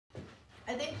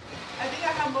I think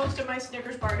I have most of my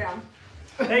Snickers bar down.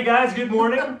 Hey guys, good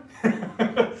morning.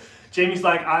 Jamie's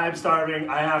like, I'm starving.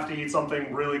 I have to eat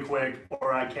something really quick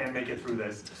or I can't make it through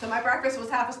this. So my breakfast was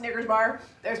half a Snickers bar.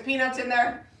 There's peanuts in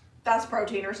there. That's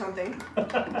protein or something.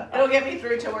 It'll get me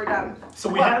through till we're done. So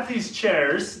we have these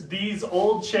chairs. These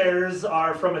old chairs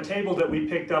are from a table that we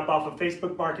picked up off of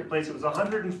Facebook Marketplace. It was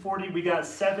 140. We got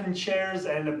 7 chairs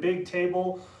and a big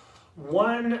table.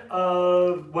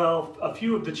 A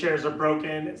few of the chairs are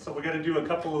broken, so we're going to do a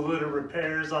couple of little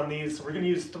repairs on these. So we're going to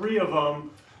use 3 of them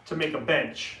to make a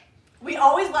bench. We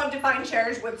always love to find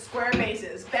chairs with square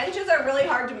bases. Benches are really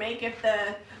hard to make if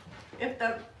the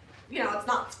it's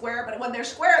not square, but when they're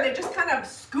square, they just kind of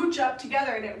scooch up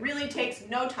together and it really takes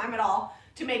no time at all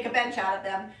to make a bench out of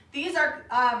them. These are,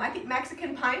 I think,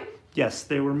 Mexican pine. Yes,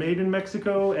 they were made in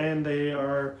Mexico and they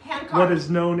are Hand-carved. what is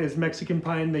known as Mexican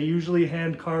pine. They usually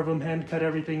hand carve them, hand cut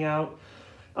everything out.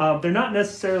 They're not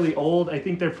necessarily old. I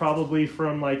think they're probably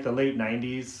from like the late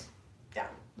 90s. Yeah,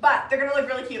 but they're gonna look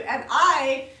really cute. And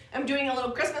I am doing a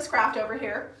little Christmas craft over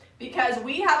here because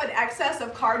we have an excess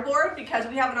of cardboard because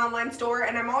we have an online store,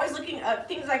 and I'm always looking at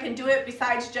things I can do it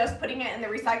besides just putting it in the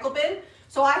recycle bin.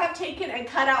 So I have taken and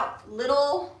cut out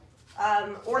little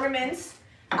ornaments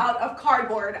out of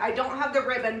cardboard. I don't have the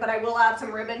ribbon, but I will add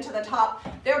some ribbon to the top.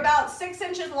 They're about 6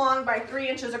 inches long by 3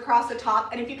 inches across the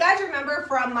top. And if you guys remember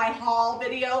from my haul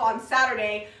video on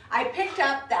Saturday, I picked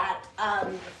up that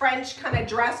French kind of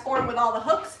dress form with all the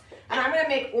hooks, and I'm gonna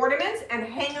make ornaments and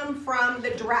hang them from the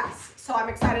dress. So I'm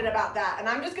excited about that. And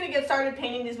I'm just gonna get started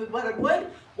painting these with weathered wood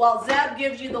while Zeb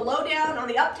gives you the lowdown on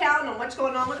the uptown on what's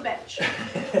going on with the bench.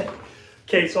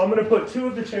 Okay, so I'm going to put 2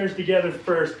 of the chairs together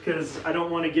first because I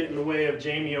don't want to get in the way of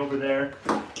Jamie over there.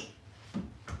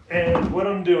 And what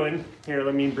I'm doing, here,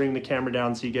 let me bring the camera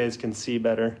down so you guys can see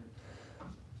better.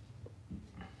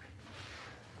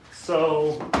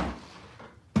 So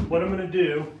what I'm going to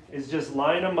do is just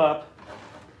line them up.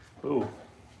 Ooh,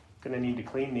 going to need to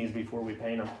clean these before we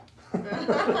paint them.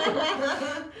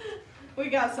 We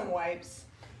got some wipes.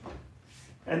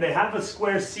 And they have a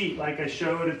square seat like I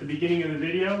showed at the beginning of the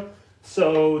video.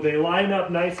 So they line up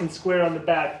nice and square on the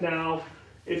back. Now,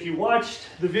 if you watched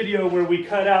the video where we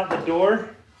cut out the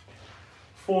door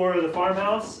for the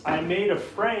farmhouse, I made a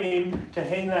frame to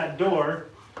hang that door,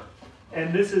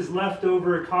 and this is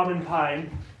leftover common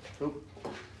pine. Oop.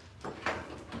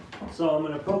 So I'm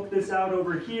going to poke this out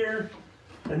over here,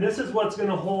 and this is what's going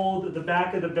to hold the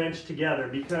back of the bench together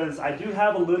because I do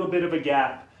have a little bit of a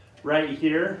gap right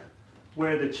here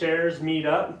where the chairs meet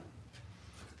up,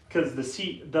 because the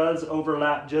seat does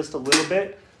overlap just a little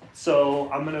bit.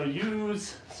 So I'm gonna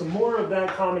use some more of that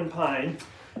common pine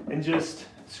and just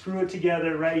screw it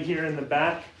together right here in the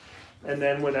back. And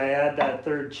then when I add that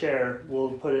 3rd chair,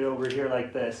 we'll put it over here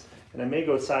like this. And I may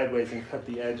go sideways and cut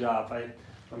the edge off. I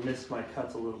missed my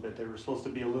cuts a little bit. They were supposed to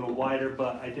be a little wider,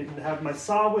 but I didn't have my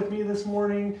saw with me this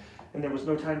morning and there was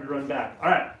no time to run back. All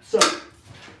right, so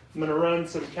I'm gonna run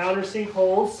some countersink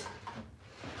holes.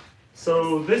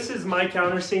 So this is my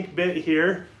countersink bit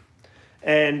here,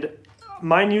 and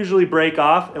mine usually break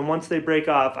off, and once they break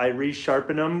off, I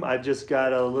resharpen them. I've just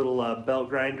got a little belt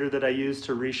grinder that I use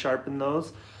to resharpen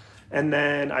those, and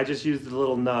then I just use the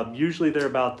little nub. Usually they're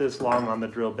about this long on the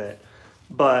drill bit,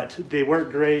 but they work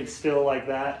great still like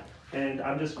that, and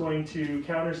I'm just going to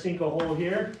countersink a hole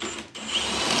here.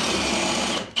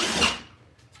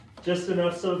 Just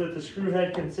enough so that the screw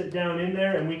head can sit down in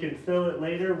there and we can fill it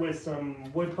later with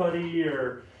some wood putty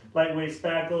or lightweight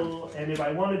spackle. And if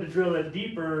I wanted to drill it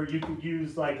deeper, you could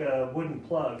use like a wooden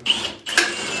plug.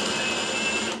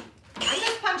 I'm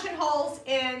just punching holes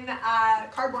in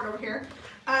cardboard over here.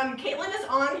 Caitlin is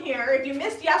on here. If you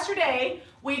missed yesterday,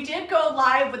 we did go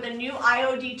live with the new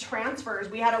IOD transfers.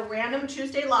 We had a random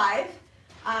Tuesday live.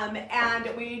 And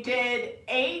we did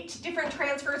 8 different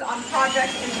transfers on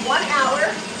projects in 1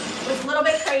 hour. It was a little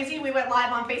bit crazy. We went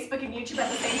live on Facebook and YouTube at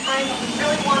the same time, but we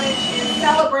really wanted to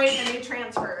celebrate the new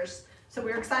transfers. So we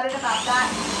were excited about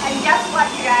that. And guess what,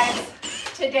 you guys?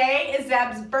 Today is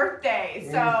Zeb's birthday.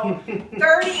 So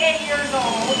 38 years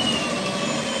old.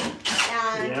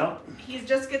 And he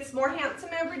just gets more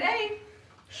handsome every day.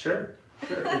 Sure.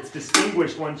 Sure. It's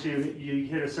distinguished once you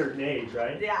hit a certain age,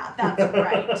 right? Yeah, that's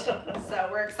right. So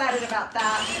we're excited about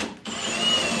that.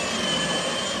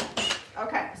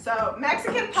 Okay, so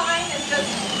Mexican pine is just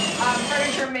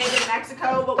furniture made in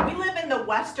Mexico, but we live in the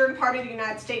western part of the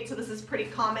United States, so this is pretty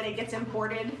common. It gets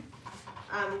imported.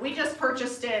 We just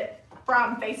purchased it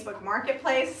from Facebook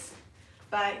Marketplace,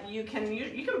 but you can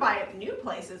buy it new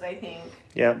places, I think.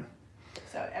 Yeah.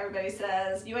 So everybody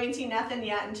says, you ain't seen nothing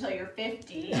yet until you're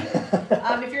 50.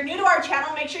 If you're new to our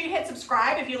channel, make sure you hit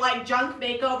subscribe. If you like junk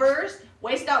makeovers,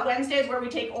 Waste Out Wednesdays, where we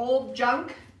take old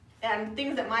junk and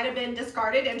things that might have been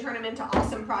discarded and turn them into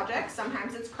awesome projects.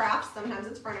 Sometimes it's crafts, sometimes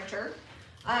it's furniture.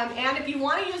 And if you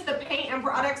want to use the paint and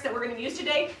products that we're going to use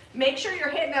today, make sure you're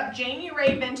hitting up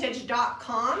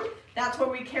JamiRayVintage.com. That's where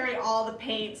we carry all the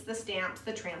paints, the stamps,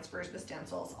 the transfers, the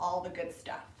stencils, all the good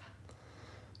stuff.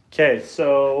 Okay,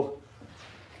 so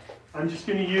I'm just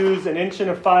going to use 1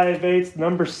 5/8"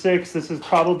 number 6. This is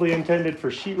probably intended for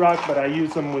sheetrock, but I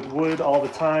use them with wood all the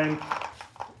time.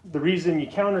 The reason you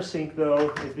countersink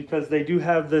though is because they do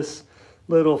have this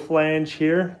little flange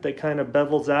here that kind of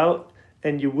bevels out,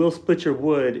 and you will split your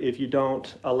wood if you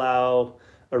don't allow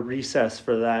a recess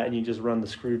for that and you just run the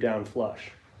screw down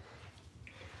flush.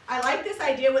 I like this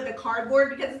idea with the cardboard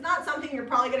because it's not something you're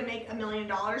probably going to make $1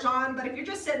 million on, but if you're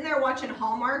just sitting there watching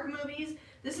Hallmark movies,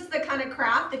 this is the kind of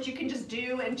craft that you can just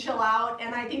do and chill out,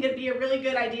 and I think it'd be a really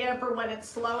good idea for when it's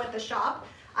slow at the shop.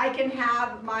 I can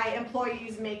have my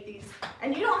employees make these,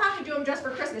 and you don't have to do them just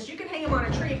for Christmas. You can hang them on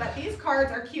a tree, but these cards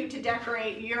are cute to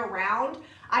decorate year-round.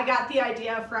 I got the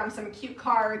idea from some cute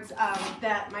cards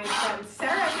that my friend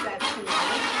Sarah sent to me.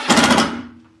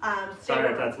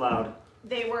 Sorry if that's loud.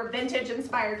 They were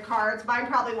vintage-inspired cards. Mine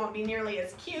probably won't be nearly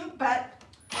as cute, but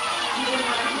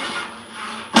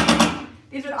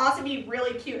these would also be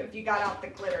really cute if you got out the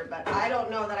glitter, but I don't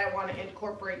know that I want to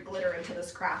incorporate glitter into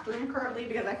this craft room currently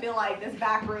because I feel like this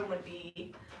back room would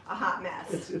be a hot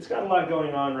mess. It's got a lot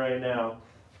going on right now.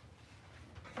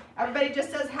 Everybody just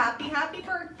says happy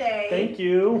birthday. Thank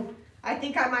you. I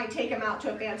think I might take them out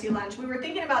to a fancy lunch. We were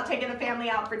thinking about taking the family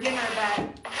out for dinner, but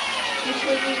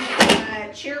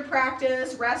between cheer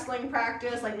practice, wrestling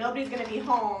practice, like nobody's going to be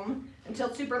home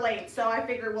until super late. So I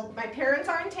figured, well, my parents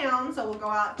are in town, so we'll go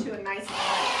out to a nice lunch.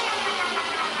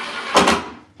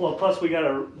 Well, plus we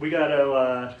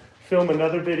gotta film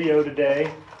another video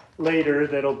today, later,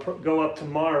 that'll go up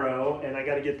tomorrow, and I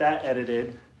gotta get that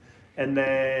edited, and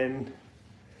then.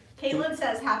 Caitlin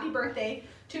says happy birthday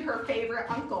to her favorite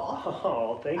uncle.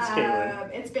 Oh, thanks, Caitlin.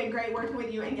 It's been great working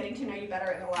with you and getting to know you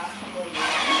better in the last couple of years.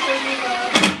 I'm sure you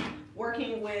love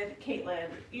working with Caitlin.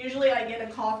 Usually I get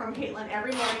a call from Caitlin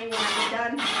every morning when I'm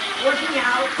done working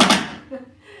out.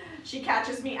 She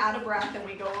catches me out of breath and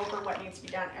we go over what needs to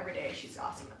be done every day. She's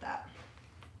awesome at that.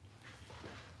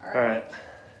 All right.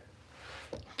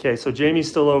 Okay, so Jamie's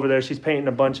still over there. She's painting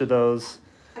a bunch of those.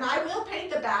 And I will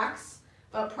paint the backs,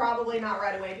 but probably not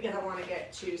right away because I want to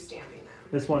get to stamping them.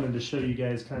 Just wanted to show you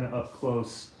guys kind of up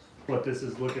close what this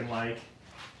is looking like.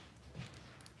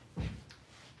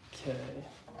 Okay.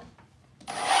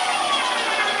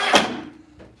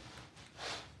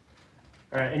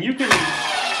 All right, and you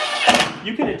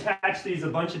can attach these a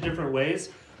bunch of different ways.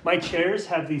 My chairs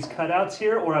have these cutouts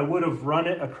here, or I would have run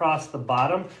it across the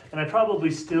bottom, and I probably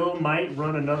still might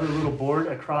run another little board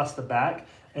across the back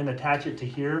and attach it to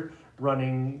here,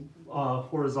 running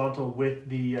horizontal with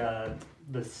the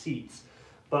seats.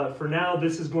 But for now,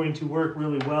 this is going to work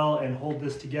really well and hold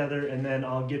this together, and then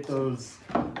I'll get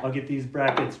these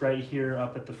brackets right here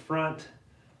up at the front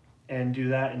and do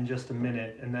that in just a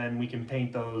minute, and then we can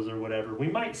paint those or whatever. We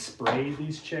might spray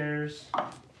these chairs,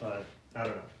 but I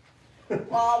don't know.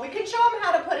 Well, we can show them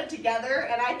how to put it together,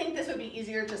 and I think this would be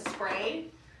easier to spray.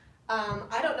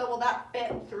 I don't know, will that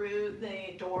fit through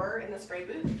the door in the spray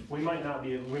booth? We might not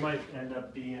be, we might end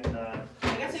up being, I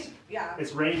guess yeah.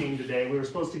 It's raining today. We were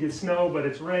supposed to get snow, but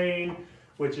it's rain,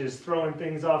 which is throwing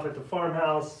things off at the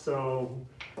farmhouse, so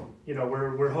you know,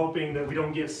 we're hoping that we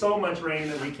don't get so much rain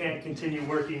that we can't continue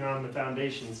working on the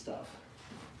foundation stuff.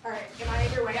 All right, am I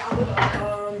in your way? I'll move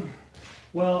over.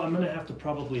 Well, I'm gonna have to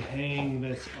probably hang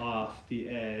this off the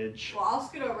edge. Well, I'll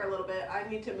scoot over a little bit. I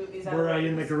need to move these out. Were I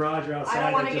in the garage or outside? I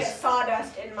don't want to get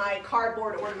sawdust in my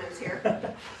cardboard ornaments here.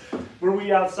 Were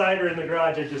we outside or in the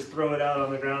garage? I just throw it out on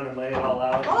the ground and lay it all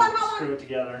out and screw it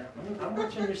together. I'm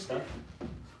watching your stuff.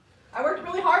 I worked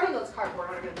really hard on those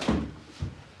cardboard ornaments.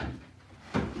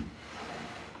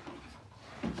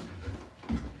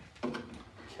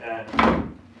 Okay.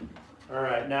 All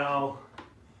right, now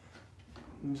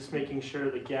I'm just making sure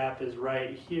the gap is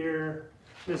right here.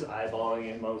 Just eyeballing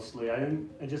it mostly. I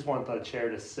just want the chair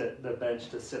to sit, the bench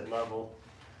to sit level.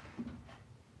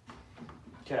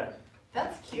 Okay.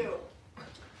 That's cute.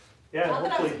 Yeah, Not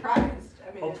that I was surprised.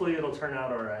 I mean, hopefully it'll turn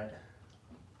out all right.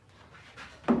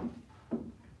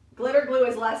 Glitter glue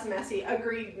is less messy.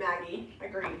 Agreed, Maggie.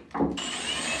 Agreed.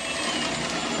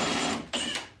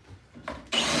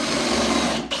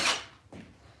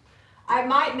 I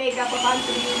might make up a bunch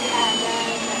of these and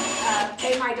then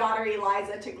pay my daughter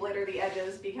Eliza to glitter the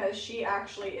edges because she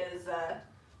actually is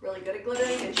really good at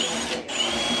glittering, and she likes doing it.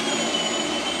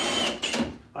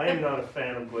 I am not a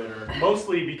fan of glitter,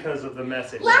 mostly because of the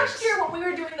mess it Last makes. year when we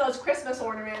were doing those Christmas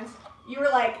ornaments, you were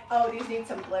like, oh, these need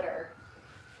some glitter.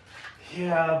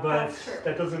 Yeah, but That's true.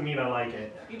 that doesn't mean I like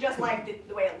it. You just like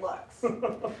the way it looks. We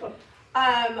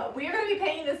are going to be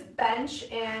painting this bench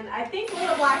in, I think,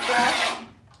 little black dress,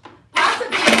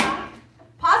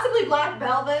 possibly black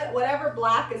velvet. Whatever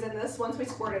black is in this, once we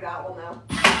squirt it out, we'll know.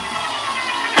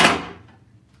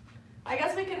 I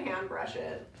guess we can hand brush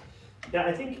it. Yeah,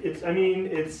 I think it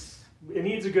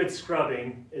needs a good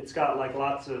scrubbing. It's got like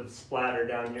lots of splatter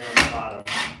down here on the bottom.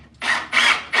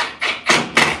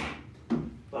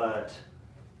 But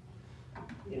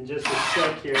in just a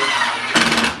sec here,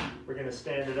 we're gonna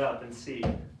stand it up and see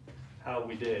how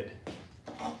we did.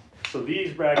 So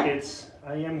these brackets,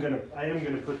 I am gonna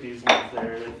put these ones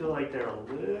there. They feel like they're a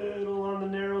little on the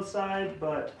narrow side,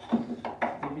 but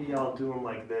maybe I'll do them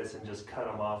like this and just cut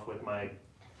them off with my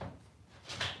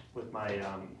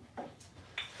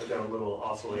I've got a little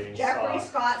oscillating Jeffrey saw.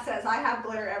 Scott says, I have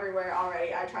glitter everywhere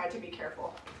already. I tried to be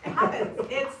careful. It happens.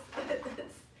 it's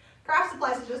craft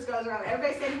supplies, it just goes around.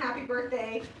 Everybody's saying happy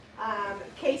birthday.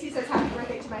 Casey says happy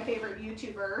birthday to my favorite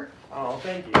YouTuber. Oh,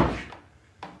 thank you.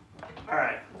 All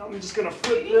right, I'm just gonna Do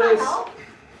flip you need my this. help?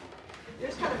 You're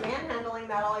just kind of manhandling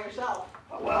that all yourself.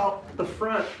 Well, the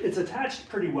front, it's attached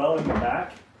pretty well in the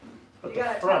back, but You the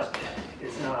gotta front attach it.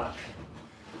 is not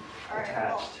All right,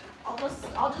 attached. I'll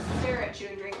just stare at you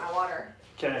and drink my water.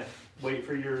 Okay, wait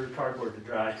for your cardboard to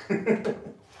dry.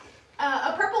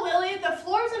 A purple lily. The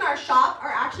floors in our shop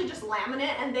are actually just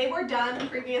laminate, and they were done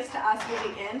previous to us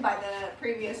moving in by the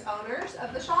previous owners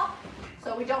of the shop.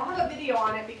 So we don't have a video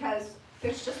on it because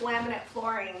it's just laminate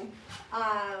flooring.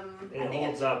 It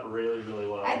holds up really, really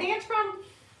well. I think it's from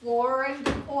Floor and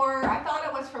Decor. I thought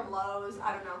it was from Lowe's.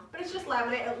 I don't know, but it's just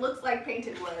laminate. It looks like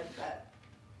painted wood, but.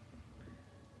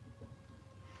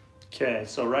 Okay,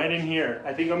 so right in here,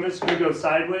 I think I'm just gonna go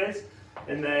sideways,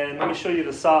 and then let me show you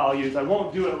the saw I'll use. I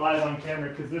won't do it live on camera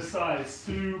because this saw is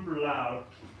super loud.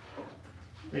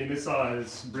 I mean, this saw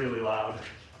is really loud.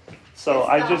 So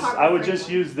I would just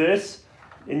use this,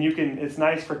 and you can, it's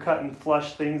nice for cutting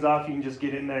flush things off. You can just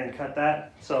get in there and cut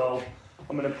that. So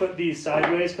I'm gonna put these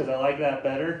sideways because I like that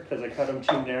better because I cut them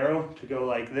too narrow to go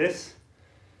like this,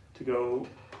 to go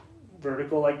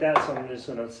vertical like that. So I'm just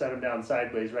gonna set them down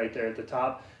sideways right there at the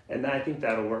top. And I think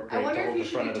that'll work great to hold the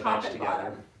front of the bench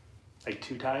together. Like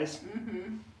 2 ties?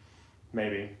 Mm-hmm.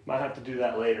 Maybe. Might have to do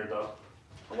that later though.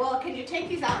 Well, can you take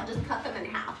these out and just cut them in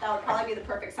half? That would probably be the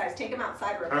perfect size. Take them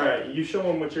outside real quick. Alright, you show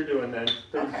them what you're doing then.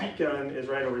 The Okay. heat gun is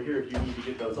right over here if you need to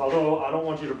get those. Although, I don't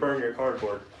want you to burn your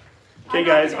cardboard. Okay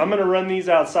guys, I'm going to run these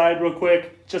outside real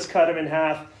quick. Just cut them in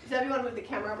half. Does everyone move the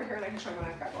camera over here and I can show you what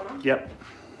I've got going on? Yep.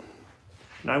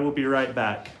 And I will be right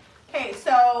back. Okay,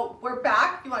 so we're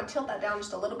back. If you want to tilt that down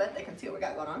just a little bit, they can see what we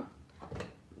got going on.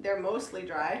 They're mostly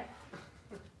dry.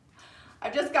 I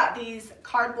just got these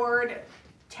cardboard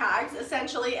tags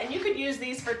essentially, and you could use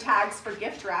these for tags for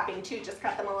gift wrapping too. Just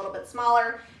cut them a little bit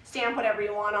smaller, stamp whatever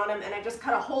you want on them, and I just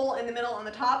cut a hole in the middle on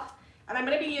the top. And I'm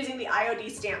going to be using the IOD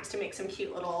stamps to make some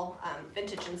cute little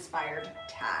vintage inspired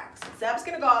tags. Zeb's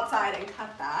going to go outside and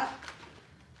cut that.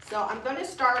 So I'm going to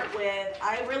start with,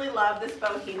 I really love this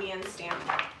Bohemian stamp.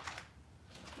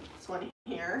 This one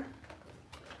here.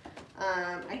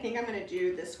 I think I'm going to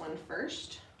do this one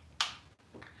first.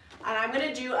 And I'm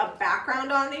going to do a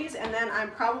background on these, and then I'm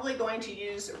probably going to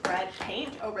use red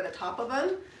paint over the top of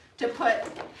them to put,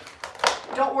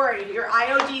 don't worry, your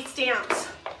IOD stamps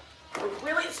are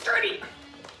really sturdy.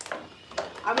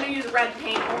 I'm going to use red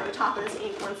paint over the top of this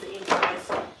ink once the ink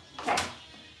dries. Okay,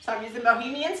 so I'm using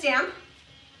Bohemian stamp.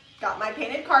 Got my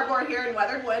painted cardboard here in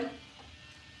weathered wood.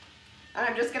 And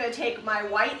I'm just going to take my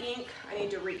white ink. I need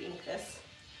to re-ink this.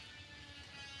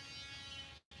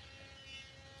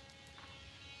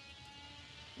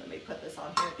 Let me put this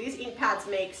on here. These ink pads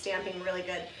make stamping really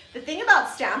good. The thing about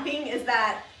stamping is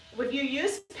that if you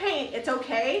use paint, it's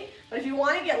okay, but if you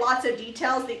want to get lots of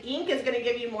details, the ink is going to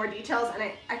give you more details,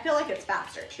 and I feel like it's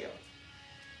faster too.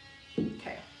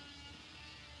 Okay.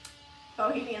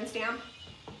 Bohemian stamp.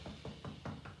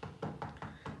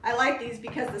 I like these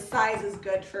because the size is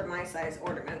good for my size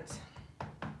ornaments.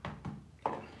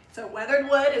 So weathered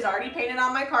wood is already painted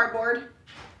on my cardboard.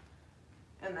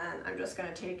 And then I'm just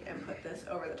going to take and put this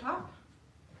over the top,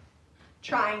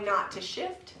 trying not to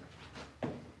shift.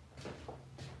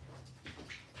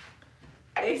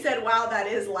 They said, wow, that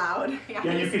is loud. Yeah,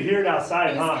 you could hear it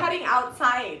outside, huh? He's cutting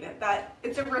outside.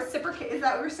 It's a reciprocating, is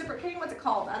that reciprocating? What's it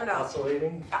called? I don't know.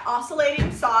 Oscillating?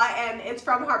 Oscillating saw, and it's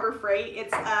from Harbor Freight.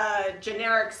 It's a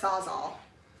generic Sawzall.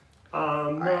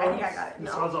 No, I think I got it.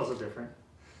 No. Sawzalls are different.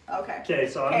 Okay. Okay,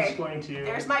 so I'm just going to...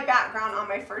 There's my background on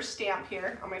my first stamp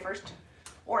here, on my first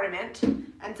ornament.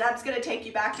 And Zeb's going to take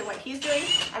you back to what he's doing.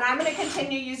 And I'm going to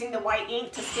continue using the white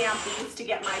ink to stamp these to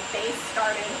get my base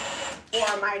started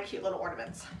for my cute little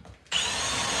ornaments.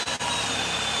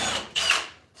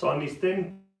 So on these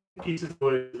thin pieces of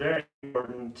wood, it's very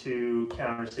important to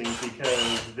countersink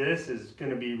because this is going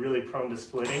to be really prone to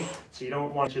splitting. So you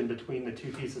don't want in between the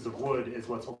two pieces of wood is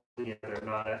what's holding it together,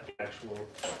 not an actual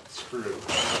screw.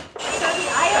 So the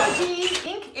IOG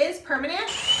ink is permanent.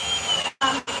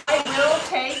 I will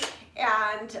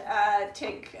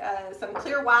take some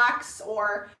clear wax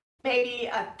or maybe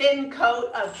a thin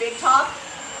coat of Big Top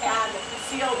and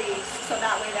seal these so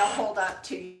that way they'll hold up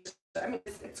to you. I mean,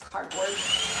 it's cardboard,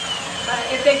 but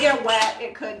if they get wet,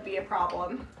 it could be a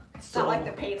problem. It's not like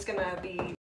the paint's gonna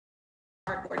be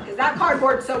cardboard, because that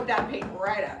cardboard soaked that paint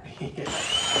right up. Yeah.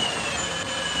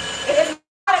 It is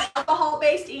not an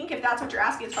alcohol-based ink, if that's what you're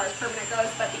asking as far as permanent goes,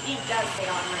 but the ink does stay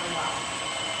on really well.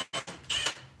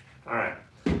 All right,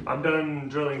 I'm done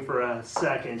drilling for a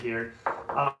second here.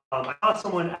 I saw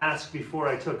someone ask before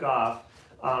I took off,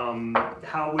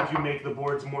 how would you make the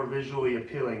boards more visually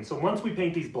appealing? So once we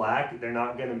paint these black, they're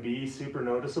not going to be super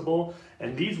noticeable.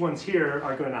 And these ones here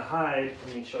are going to hide,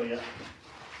 let me show you,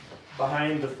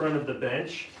 behind the front of the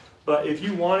bench. But if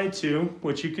you wanted to,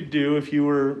 which you could do if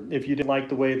you didn't like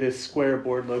the way this square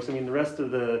board looks, I mean the rest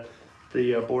of the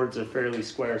boards are fairly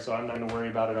square, so I'm not going to worry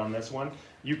about it on this one.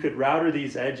 You could router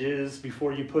these edges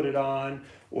before you put it on,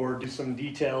 or do some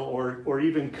detail, or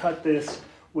even cut this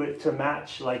to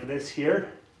match like this here.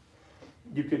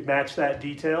 You could match that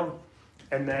detail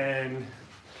and then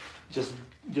just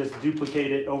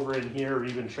duplicate it over in here, or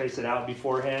even trace it out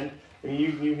beforehand. I mean,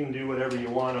 you can do whatever you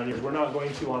want on yours. We're not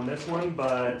going to on this one,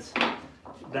 but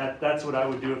that's what I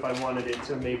would do if I wanted it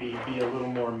to maybe be a little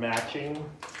more matching.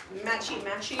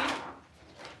 Matchy.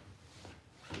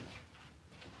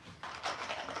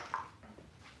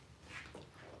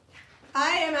 I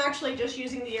am actually just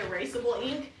using the erasable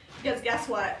ink because guess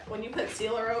what? When you put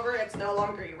sealer over, it's no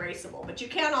longer erasable. But you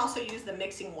can also use the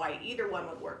mixing white. Either one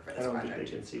would work for this project. I don't think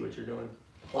they can see what you're doing.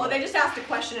 Well, they just asked a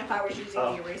question if I was using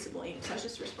the erasable ink, so I was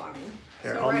just responding.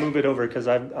 Here, I'll move it over because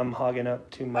I'm hogging up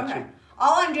too much. Okay.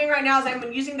 All I'm doing right now is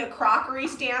I'm using the crockery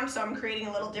stamp, so I'm creating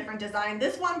a little different design.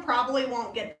 This one probably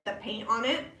won't get the paint on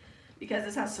it because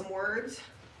this has some words,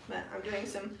 but I'm doing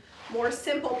some more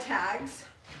simple tags.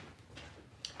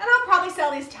 And I'll probably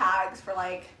sell these tags for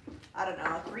like, I don't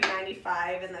know,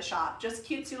 $3.95 in the shop. Just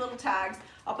cutesy little tags.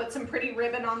 I'll put some pretty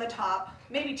ribbon on the top,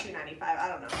 maybe $2.95, I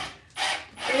don't know.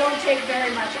 They don't take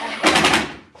very much effort.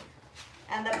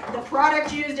 And the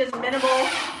product used is minimal.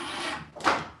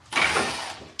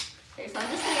 Okay, so I'm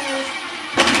just going to use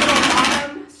a little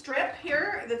bottom strip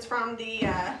here that's from the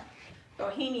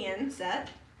Bohemian set.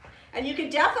 And you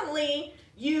could definitely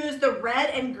use the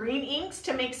red and green inks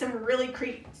to make some really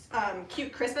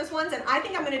cute Christmas ones. And I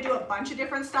think I'm going to do a bunch of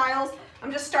different styles.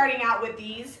 I'm just starting out with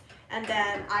these, and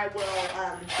then I will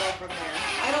go from there.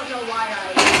 I don't know why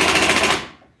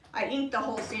I inked the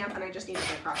whole stamp and I just needed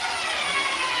to cross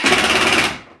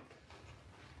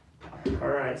it. All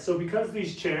right, so because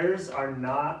these chairs are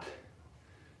not,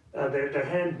 they're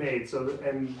handmade, so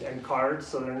and carved,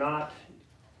 so they're not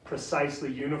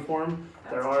precisely uniform.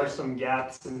 There are some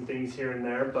gaps and things here and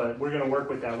there, but we're going to work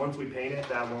with that. Once we paint it,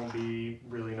 that won't be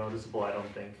really noticeable, I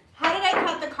don't think. How did I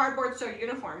cut the cardboard so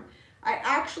uniform? I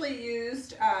actually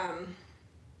used a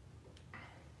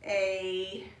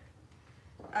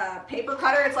paper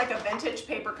cutter. It's like a vintage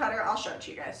paper cutter. I'll show it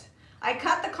to you guys. I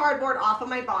cut the cardboard off of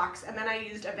my box, and then I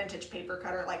used a vintage paper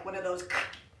cutter, like one of those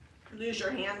lose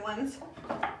your hand ones.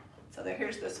 So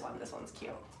here's this one. This one's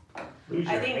cute. Lose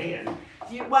your hand?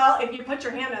 Well, if you put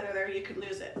your hand under there, you could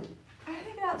lose it. I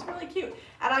think that's really cute.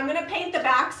 And I'm going to paint the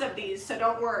backs of these, so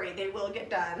don't worry. They will get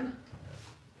done.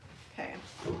 Okay.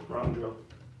 Oh, wrong drill.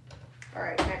 All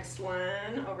right, next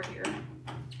one over here.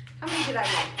 How many did I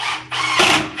make?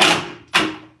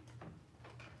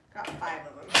 Got 5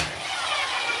 of them.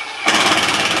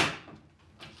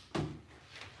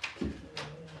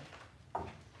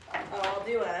 Oh, I'll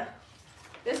do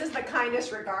this is the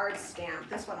kindest regards stamp.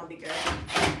 This one will be good.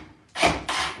 That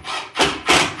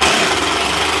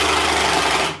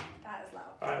is loud.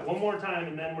 All right, one more time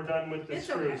and then we're done with the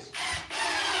screws.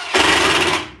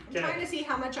 Okay. I'm trying to see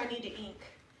how much I need to ink.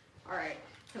 All right,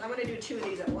 because I'm going to do 2 of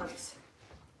these at once.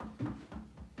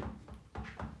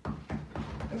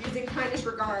 I'm using kindest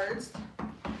regards.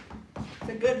 It's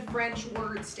a good French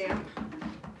word stamp.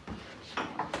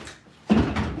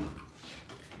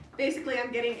 Basically,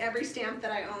 I'm getting every stamp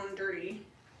that I own dirty.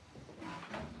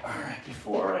 All right,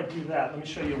 before I do that, let me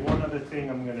show you one other thing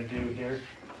I'm going to do here.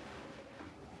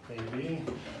 Maybe.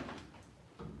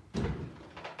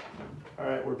 All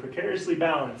right, we're precariously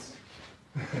balanced.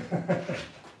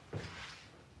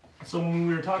 So when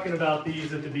we were talking about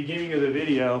these at the beginning of the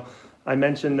video, I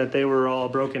mentioned that they were all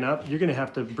broken up. You're gonna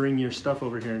have to bring your stuff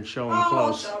over here and show them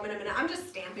close. I'll show them in a minute. I'm just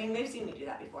stamping. They've seen me do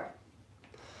that before.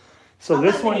 So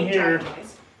this one here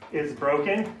is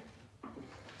broken.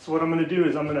 So what I'm gonna do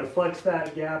is I'm gonna flex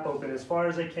that gap open as far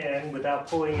as I can without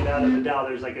pulling it out of the dowel.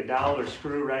 There's like a dowel or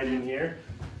screw right in here.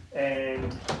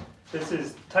 And this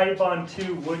is Type Bond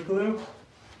 2 wood glue.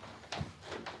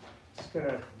 Just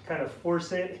gonna kind of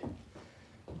force it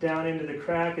down into the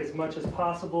crack as much as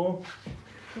possible.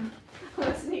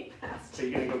 Let's sneak past. So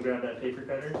you're gonna go grab that paper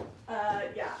cutter?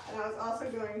 Yeah, and I was also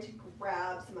going to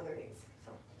grab some other things.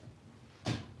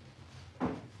 So.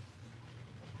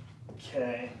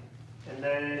 Okay, and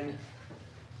then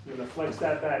you're gonna flex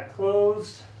that back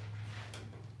closed.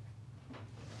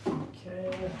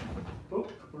 Okay, oh,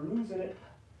 we're losing it.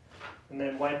 And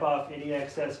then wipe off any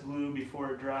excess glue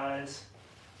before it dries.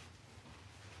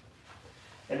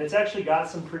 And it's actually got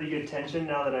some pretty good tension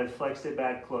now that I've flexed it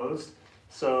back closed.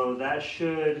 So that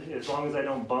should, as long as I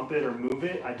don't bump it or move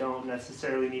it, I don't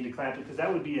necessarily need to clamp it, because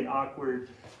that would be an awkward,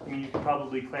 I mean, you could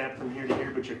probably clamp from here to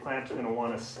here, but your clamp's gonna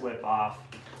wanna slip off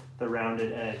the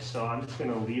rounded edge. So I'm just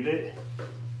gonna leave it,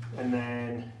 and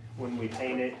then when we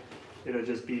paint it, it'll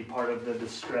just be part of the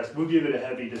distress. We'll give it a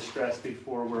heavy distress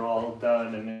before we're all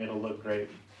done, and it'll look great.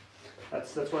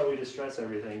 That's why we distress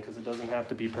everything, because it doesn't have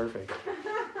to be perfect.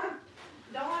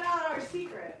 Don't let out our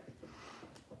secret.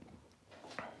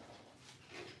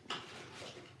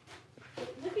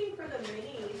 Looking for the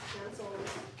mini stencils.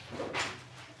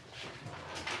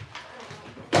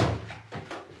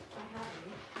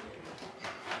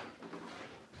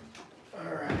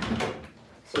 All right.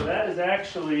 So that is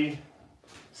actually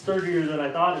sturdier than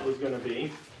I thought it was going to be,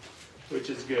 which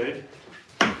is good.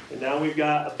 And now we've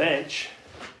got a bench.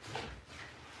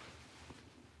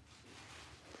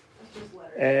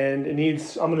 And it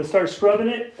needs, I'm going to start scrubbing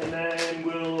it, and then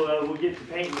we'll get to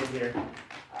painting in here.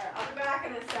 Alright, I'll be back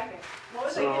in a second. What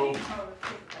was So, I getting?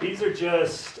 these are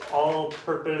just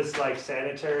all-purpose, like,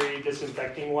 sanitary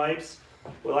disinfecting wipes.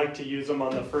 We like to use them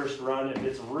on the first run. If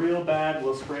it's real bad,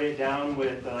 we'll spray it down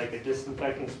with like a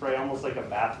disinfecting spray, almost like a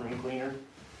bathroom cleaner.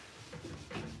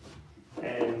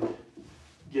 And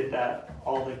get that,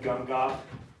 all the gunk off.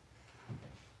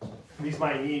 These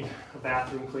might need a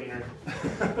bathroom cleaner.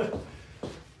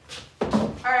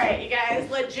 Alright, you guys,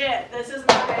 legit, this is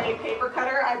my paper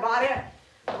cutter. I bought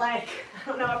it like, I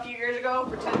don't know, a few years ago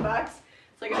for 10 bucks.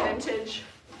 It's like a vintage.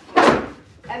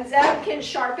 And Zeb can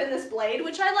sharpen this blade,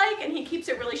 which I like, and he keeps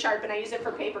it really sharp, and I use it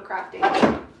for paper crafting.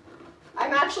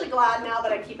 I'm actually glad now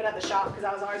that I keep it at the shop, because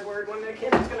I was always worried one of the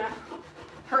kids was gonna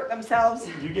hurt themselves.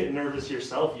 You get nervous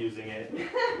yourself using it.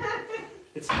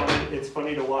 It's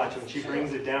funny to watch. When she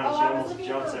brings it down, she almost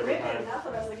jumps every time. That's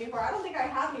what I was looking for. I don't think I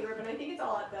have any ribbon. I think it's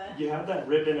all at the... You have that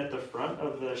ribbon at the front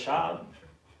of the shop.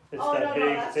 It's that big,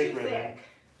 that's thick too ribbon. thick.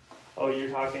 Oh, you're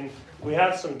talking... We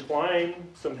have some twine,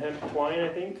 some hemp twine, I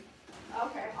think.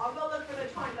 Okay, I'll go look for the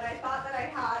twine, but I thought that I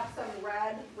had some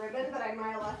red ribbon, but I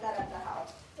might have left that at the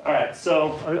house. All right,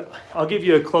 so I'll give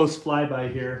you a close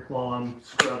flyby here while I'm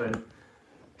scrubbing.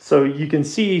 So you can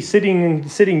see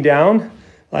sitting down,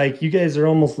 like you guys are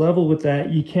almost level with that.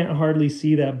 You can't hardly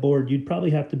see that board. You'd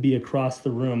probably have to be across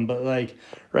the room, but like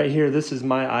right here, this is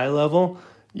my eye level.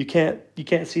 You can't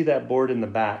see that board in the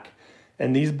back.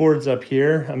 And these boards up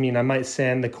here, I mean, I might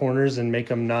sand the corners and make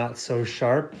them not so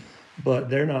sharp,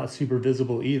 but they're not super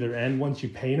visible either. And once you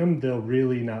paint them, they'll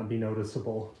really not be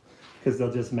noticeable because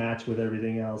they'll just match with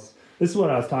everything else. This is what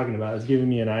I was talking about. It's giving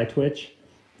me an eye twitch.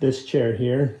 This chair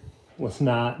here was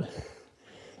not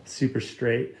super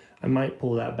straight. I might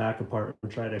pull that back apart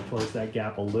and try to close that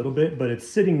gap a little bit, but it's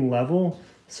sitting level,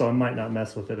 so I might not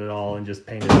mess with it at all and just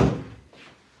paint it.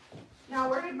 Now,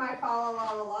 where did my fa la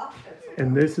la la fit?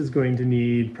 And this is going to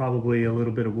need probably a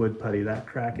little bit of wood putty. That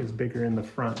crack is bigger in the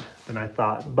front than I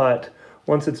thought, but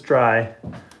once it's dry,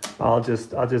 I'll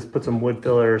just put some wood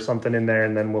filler or something in there,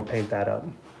 and then we'll paint that up.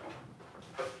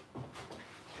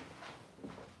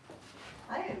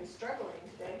 I am struggling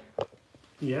today.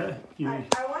 Yeah, I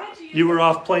wanted to use you were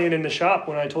off playing in the shop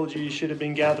when I told you you should have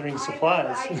been gathering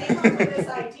supplies. I came up with this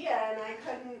idea, and I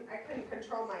couldn't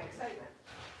control my excitement.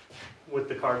 With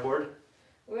the cardboard?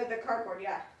 With the cardboard,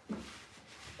 yeah.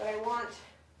 But I want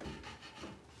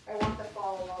the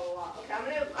fall la la la. Okay,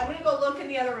 I'm gonna go look in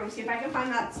the other room, see if I can find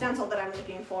that stencil that I'm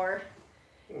looking for.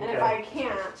 And if I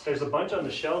can't, there's a bunch on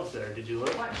the shelves there. Did you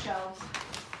look? what shelves?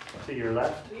 To your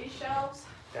left? These shelves?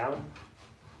 Down?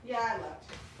 Yeah, I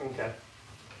looked. Okay.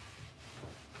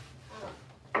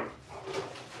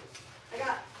 I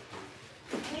got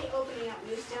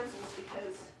stencils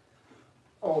because.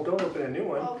 Oh, don't open a new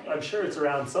one. Okay. I'm sure it's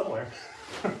around somewhere.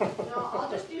 No,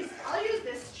 I'll use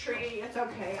this tree. It's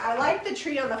okay. I like the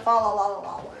tree on the fa la la la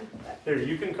la one. But. Here,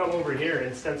 you can come over here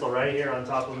and stencil right here on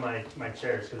top of my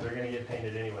chairs because they're gonna get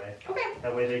painted anyway. Okay.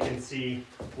 That way they can see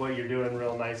what you're doing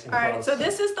real nice and All close. right, so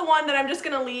this is the one that I'm just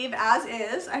gonna leave as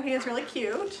is. I think it's really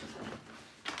cute.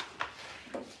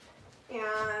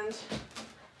 And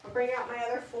I'll bring out my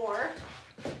other 4.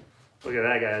 Look at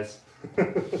that, guys.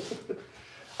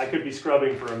 I could be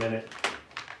scrubbing for a minute.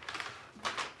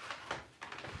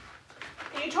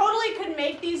 You totally could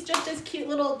make these just as cute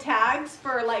little tags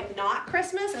for like not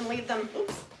Christmas and leave them,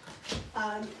 oops,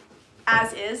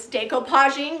 as is.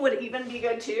 Decoupaging would even be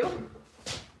good too.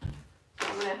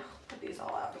 I'm gonna put these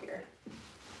all out here.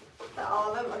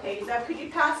 All of them. Okay, Zeb, could you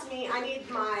pass me? I need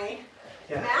my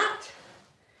mat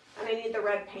and I need the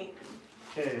red paint.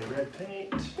 Okay, red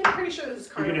paint. I'm pretty sure this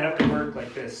is You're gonna have to work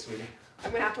like this, sweetie.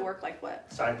 I'm gonna have to work like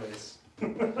what? Sideways.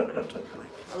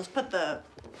 Let's put the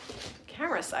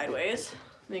camera sideways.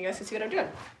 And you guys can see what I'm doing.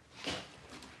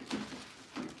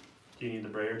 Do you need the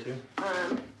brayer too?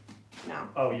 No.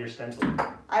 Oh, you're stenciling.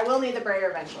 I will need the brayer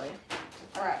eventually.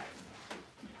 All right.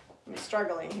 I'm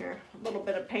struggling here. A little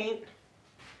bit of paint.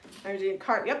 I'm using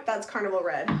yep, that's Carnival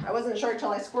Red. I wasn't sure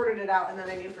until I squirted it out and then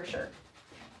I knew for sure.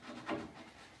 All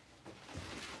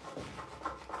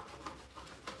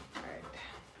right.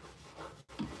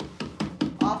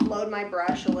 Offload my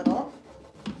brush a little.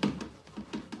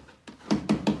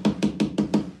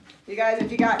 You guys,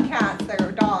 if you got cats that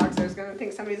are dogs, there's gonna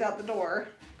think somebody's out the door.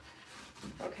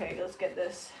 Okay, let's get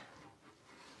this.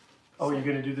 Oh, you're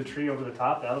gonna do the tree over the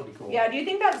top? That'll be cool. Yeah, do you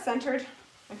think that's centered?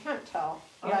 I can't tell.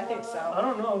 Yeah, I think so. I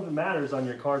don't know if it matters on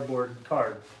your cardboard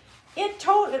card. It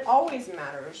always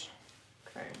matters.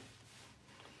 Okay.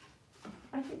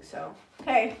 I think so.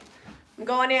 Okay, I'm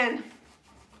going in.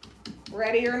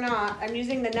 Ready or not. I'm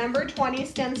using the number 20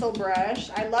 stencil brush.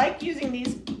 I like using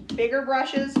these bigger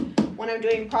brushes when I'm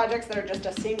doing projects that are just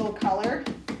a single color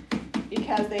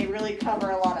because they really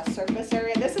cover a lot of surface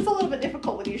area. This is a little bit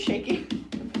difficult with you shaking.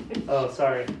 Oh,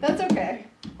 sorry. That's okay.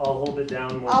 I'll hold it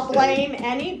down more I'll steady. blame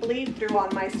any bleed through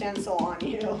on my stencil on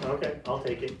you. Okay, I'll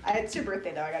take it. It's your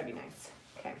birthday though, I gotta be nice.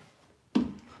 Okay.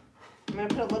 I'm gonna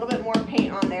put a little bit more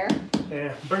paint on there.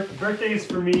 Yeah, birthdays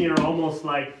for me are almost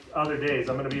like other days.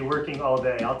 I'm gonna be working all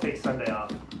day. I'll take Sunday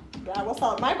off. Yeah, we'll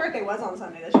sell it. My birthday was on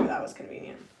Sunday this year, that was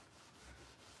convenient.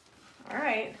 All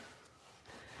right.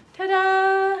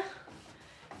 Ta-da!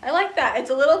 I like that. It's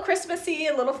a little Christmassy,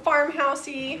 a little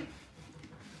farmhousey.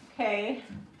 Okay.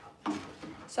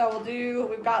 So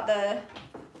we've got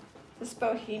this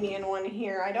bohemian one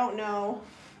here. I don't know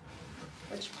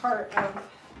which part of,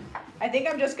 I think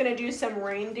I'm just gonna do some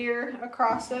reindeer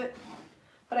across it,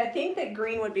 but I think that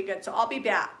green would be good, so I'll be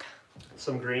back.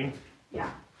 Some green? Yeah.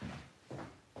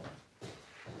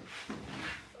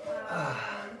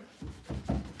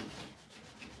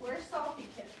 Where's Salty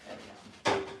Kit?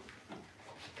 There we go.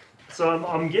 So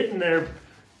I'm getting there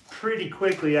pretty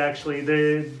quickly actually.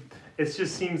 It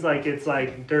just seems like it's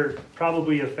like they're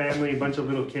probably a family, a bunch of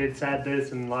little kids had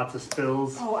this and lots of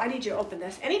spills. Oh, I need you to open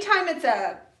this. Anytime it's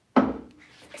a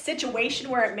situation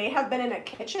where it may have been in a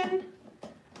kitchen,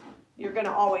 you're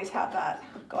gonna always have that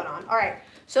going on. All right,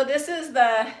 so this is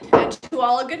the To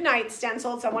All a Good Night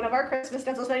stencil. It's one of our Christmas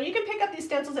stencils. Now you can pick up these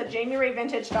stencils at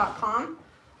jamirayvintage.com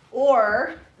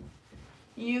or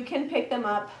you can pick them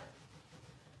up,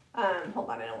 hold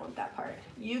on, I don't want that part.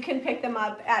 You can pick them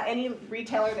up at any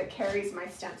retailer that carries my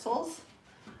stencils,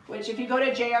 which if you go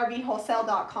to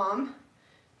jrvwholesale.com,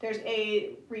 there's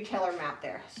a retailer map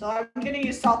there. So I'm gonna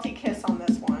use Salty Kiss on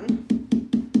this one.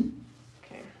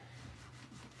 Okay.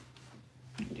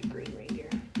 Do green reindeer.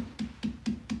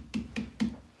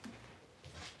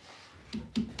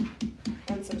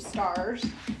 And some stars,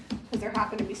 because there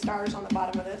happen to be stars on the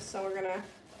bottom of this, so we're gonna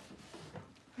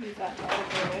use that to our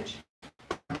advantage.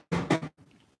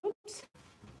 Oops.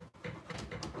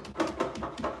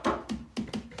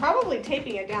 Probably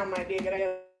taping it down might be a good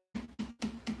idea.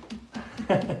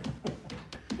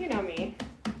 You know me.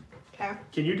 Okay.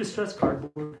 Can you distress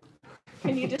cardboard?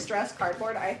 Can you distress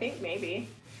cardboard? I think maybe.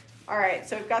 All right,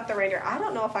 so we've got the reindeer. I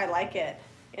don't know if I like it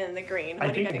in the green.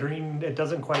 I think green, it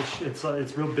doesn't quite, it's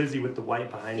real busy with the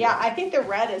white behind it. Yeah, I think the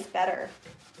red is better.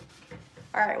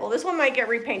 All right, well this one might get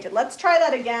repainted. Let's try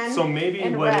that again. So maybe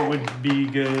in what red. it would be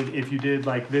good if you did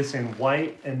like this in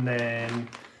white and then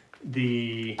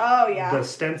the the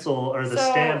stencil or the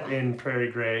stamp in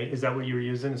prairie gray. Is that what you were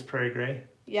using, is prairie gray?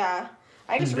 Yeah,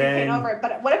 I just repaint over it.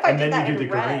 But what if I did that in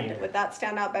red? Green. Would that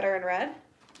stand out better in red?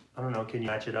 I don't know, can you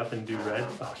match it up and do red?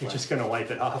 Oh, you're just gonna wipe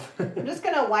it off. I'm just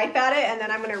gonna wipe at it and then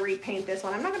I'm gonna repaint this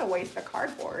one. I'm not gonna waste the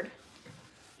cardboard.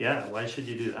 Yeah, why should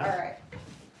you do that? All right.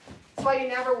 That's why you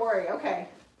never worry. Okay.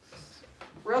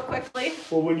 Real quickly.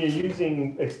 Well, when you're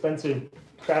using expensive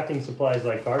crafting supplies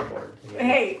like cardboard.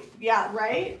 Hey, yeah,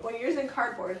 right? When you're using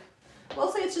cardboard.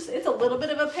 Well, say it's a little bit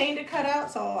of a pain to cut out,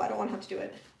 so I don't want to have to do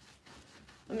it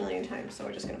a million times. So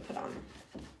we're just gonna put on.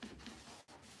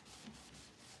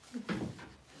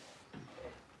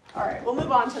 All right, we'll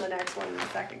move on to the next one in a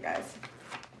second, guys.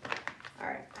 All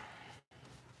right.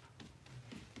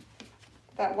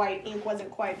 That white ink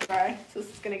wasn't quite dry, so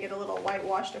this is gonna get a little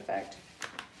whitewashed effect.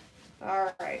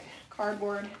 All right,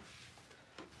 cardboard.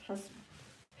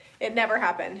 It never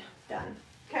happened. Done.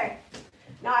 Okay,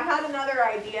 now I had another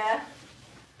idea.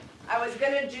 I was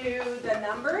gonna do the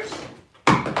numbers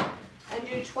and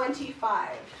do 25,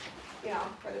 you know,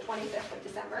 for the 25th of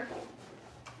December.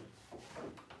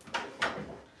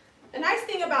 The nice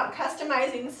thing about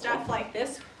customizing stuff like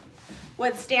this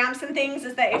with stamps and things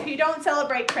is that if you don't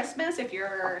celebrate Christmas, if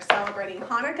you're celebrating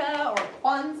Hanukkah or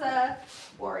Kwanzaa,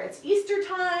 or it's Easter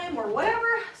time, or whatever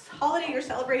holiday you're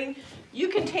celebrating, you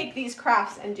can take these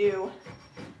crafts and do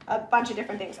a bunch of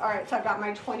different things. All right, so I've got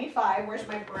my 25. Where's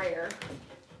my brayer?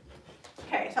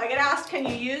 Okay, so I get asked, can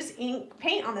you use ink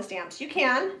paint on the stamps? You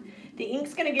can. The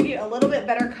ink's gonna give you a little bit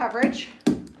better coverage,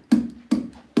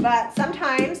 but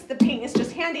sometimes the paint is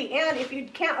just handy, and if you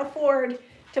can't afford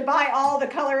to buy all the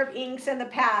color of inks and the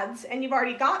pads, and you've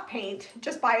already got paint,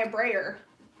 just buy a brayer,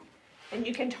 and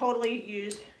you can totally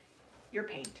use your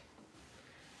paint.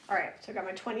 All right, so I got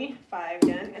my 25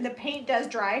 done, and the paint does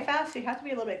dry fast, so you have to be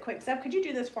a little bit quick. Zeb, could you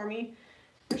do this for me?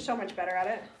 You're so much better at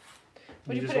it.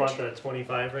 Would you just want the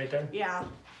 25 right there? Yeah.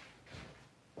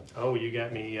 Oh, you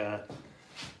got me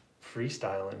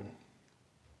freestyling.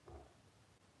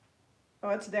 Oh,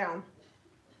 it's down.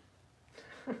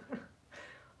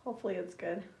 Hopefully it's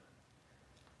good.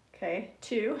 Okay,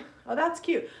 2. Oh, that's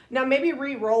cute. Now maybe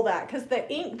re-roll that, because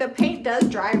the paint does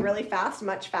dry really fast,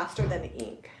 much faster than the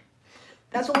ink.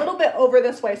 That's a little bit over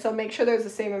this way, so make sure there's the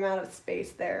same amount of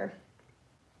space there.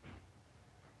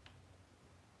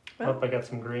 Well, I got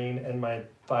some green, and my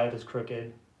 5 is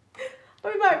crooked.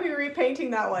 We might be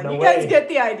repainting that one. No you way. guys get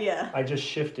the idea. I just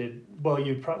shifted. Well,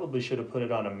 you probably should have put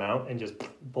it on a mount and just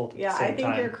both at the same time. Yeah, I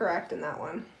think you're correct in that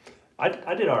one. I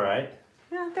did all right.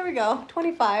 Yeah, there we go.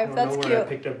 25. That's know cute. where I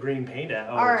picked up green paint at.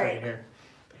 Oh, all it's right. right here.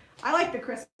 I like the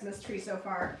Christmas tree so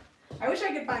far. I wish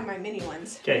I could find my mini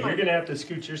ones. Okay, you're going to have to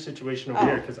scoot your situation over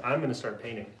here because I'm going to start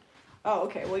painting. Oh,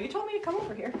 okay. Well, you told me to come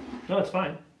over here. No, it's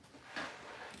fine.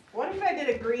 What if I did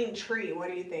a green tree? What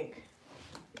do you think?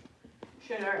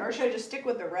 Should I just stick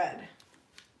with the red?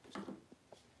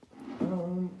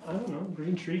 I don't know.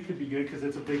 Green tree could be good because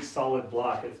it's a big solid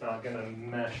block. It's not going to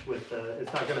mesh with the,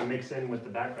 it's not going to mix in with the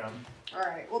background. All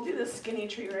right, we'll do this skinny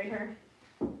tree right here.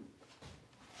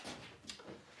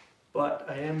 But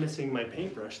I am missing my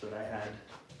paintbrush that I had.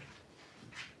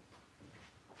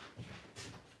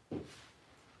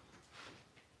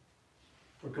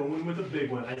 We're going with a big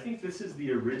one. I think this is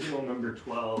the original number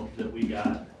 12 that we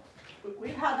got.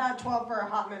 We've had that 12 for a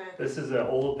hot minute. This is an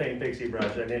old paint pixie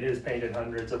brush, and it has painted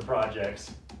hundreds of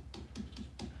projects.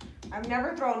 I've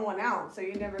never thrown one out, so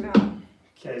you never know.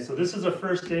 Okay, so this is a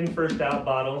first in, first out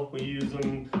bottle. We use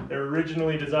them, they're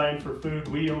originally designed for food.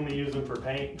 We only use them for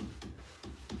paint.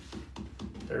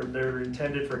 They're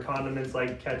intended for condiments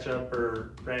like ketchup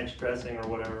or ranch dressing or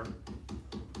whatever.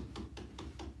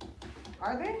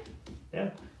 Are they? Yeah.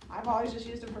 I've always just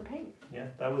used them for paint. Yeah,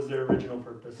 that was their original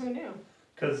purpose. Who knew?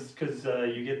 Because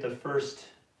you get the first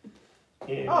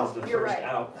in Oh, is the you're first right.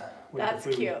 out. With That's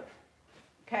the food. cute.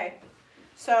 Okay,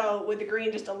 so with the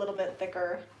green just a little bit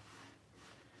thicker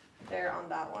there on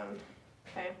that one.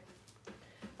 Okay.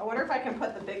 I wonder if I can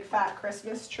put the big fat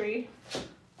Christmas tree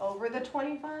over the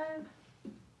 25.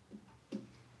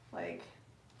 Like,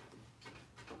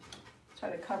 try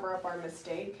to cover up our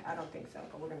mistake. I don't think so,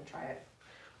 but we're gonna try it.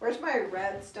 Where's my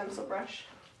red stencil brush?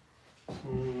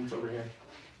 It's over here.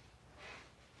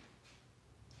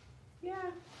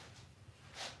 Yeah.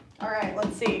 All right,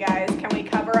 let's see, guys. Can we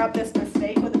cover up this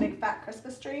mistake with a big fat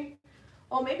Christmas tree?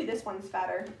 Oh, maybe this one's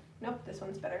fatter. Nope, this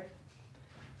one's better.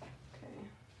 Okay.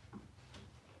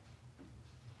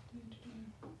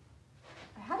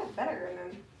 I had it better and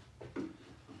then...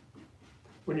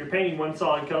 When you're painting one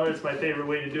solid color, it's my favorite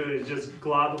way to do it is just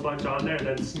glob a bunch on there and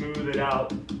then smooth it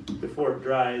out before it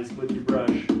dries with your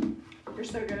brush. You're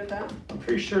so good at that. I'm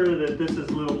pretty sure that this is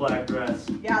Little Black Dress.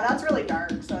 Yeah, that's really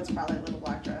dark, so it's probably a Little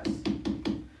Black Dress.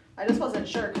 I just wasn't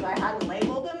sure because I hadn't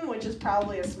labeled them, which is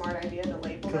probably a smart idea to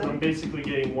label Because I'm them. basically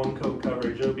getting one coat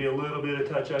coverage. There'll be a little bit of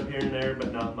touch up here and there,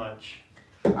 but not much.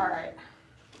 All right.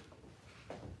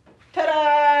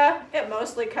 Ta-da! It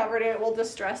mostly covered it. We'll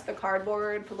distress the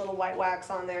cardboard, put a little white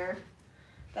wax on there.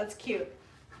 That's cute.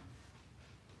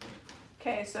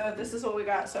 Okay, so this is what we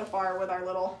got so far with our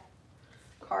little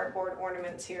cardboard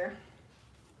ornaments here.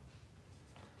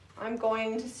 I'm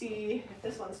going to see if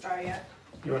this one's dry yet.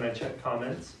 You want to check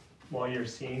comments while you're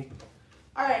seeing?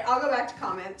 All right, I'll go back to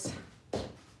comments. Okay,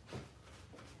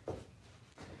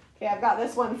 I've got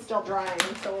this one still drying,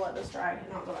 so we'll let this dry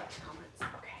and I'll go back to comments.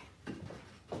 Okay.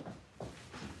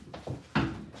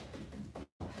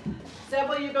 Zeb,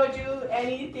 will you go do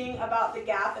anything about the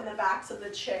gap in the backs of the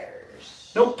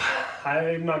chairs? Nope,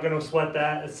 I'm not going to sweat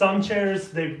that. Some chairs,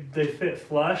 they fit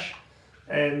flush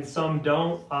and some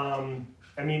don't.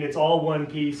 I mean, it's all one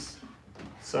piece,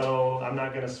 so I'm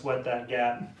not going to sweat that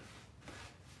gap.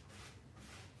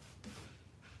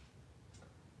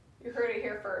 You heard it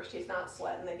here first. He's not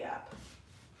sweating the gap.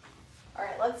 All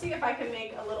right, let's see if I can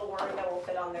make a little worm that will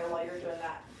fit on there while you're doing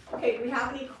that. Okay, do we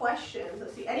have any questions?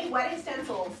 Let's see. Any wedding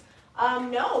stencils?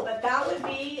 No, but that would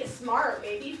be smart,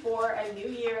 maybe for a New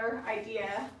Year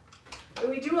idea.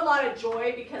 We do a lot of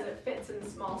joy because it fits in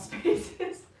small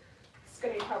spaces. It's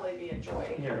going to probably be a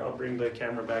joy. Here, I'll bring the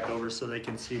camera back over so they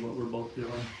can see what we're both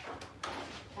doing.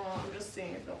 I'm just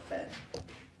seeing if they'll fit.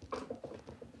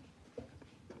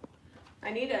 I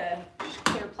need a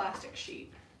clear plastic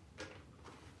sheet.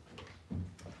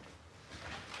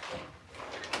 Okay.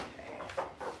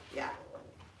 Yeah.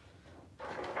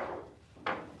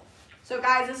 So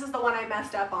guys, this is the one I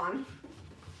messed up on.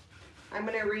 I'm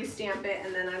going to re-stamp it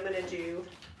and then I'm going to do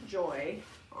joy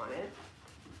on it.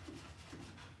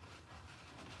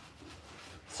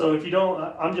 So if you don't,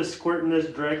 I'm just squirting this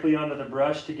directly onto the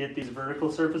brush to get these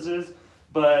vertical surfaces.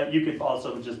 But you could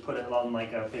also just put it on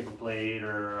like a paper plate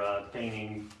or a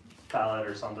painting palette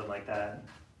or something like that.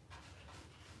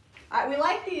 We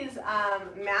like these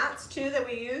mats too that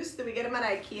we use, that we get them at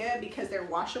IKEA because they're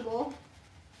washable.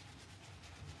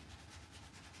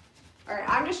 All right,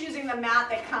 I'm just using the mat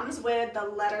that comes with the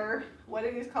letter, what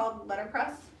are these called,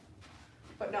 letterpress?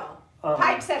 But no,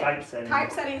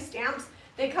 typesetting stamps.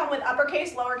 They come with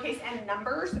uppercase, lowercase, and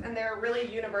numbers, and they're a really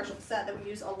universal set that we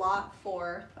use a lot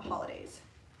for the holidays.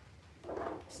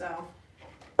 So,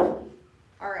 all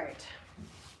right.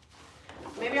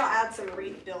 Maybe I'll add some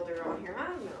wreath builder on here. I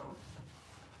don't know.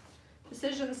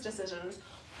 Decisions.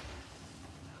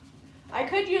 I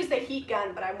could use the heat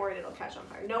gun, but I'm worried it'll catch on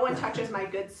fire. No one touches my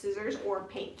good scissors or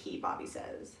paint key, Bobby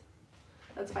says.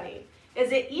 That's funny.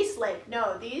 Is it Eastlake?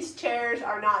 No, these chairs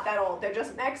are not that old. They're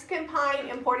just Mexican pine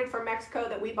imported from Mexico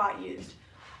that we bought used.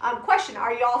 Question,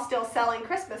 are y'all still selling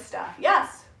Christmas stuff?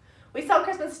 Yes, we sell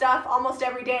Christmas stuff almost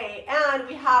every day, and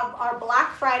we have our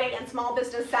Black Friday and Small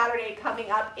Business Saturday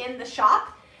coming up in the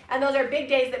shop, and those are big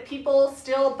days that people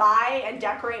still buy and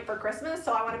decorate for Christmas,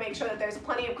 so I want to make sure that there's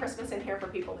plenty of Christmas in here for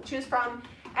people to choose from.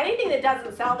 Anything that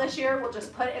doesn't sell this year, we'll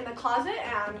just put it in the closet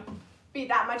and be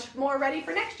that much more ready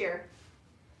for next year.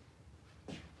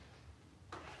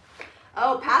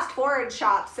 Oh, Past Forward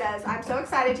Shop says, I'm so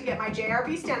excited to get my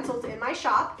JRB stencils in my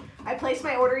shop. I placed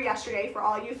my order yesterday for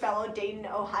all you fellow Dayton,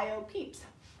 Ohio peeps.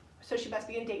 So she must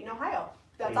be in Dayton, Ohio.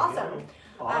 That's awesome.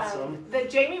 Awesome. The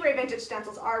Jami Ray Vintage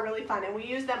stencils are really fun, and we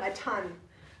use them a ton.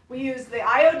 We use the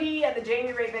IOD and the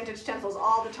Jami Ray Vintage stencils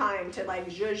all the time to like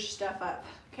zhuzh stuff up.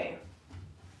 Okay,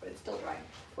 but it's still dry.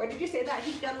 Where did you say that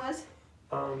heat gun was?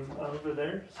 Over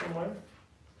there somewhere.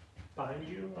 Behind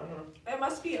you? I don't know. It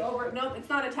must be over. Nope, it's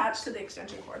not attached to the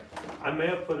extension cord. I may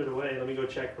have put it away. Let me go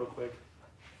check real quick.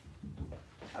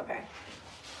 Okay.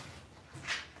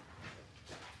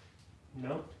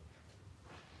 No.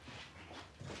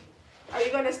 Are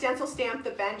you going to stencil stamp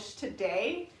the bench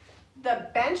today? The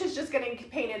bench is just going to be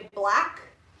painted black,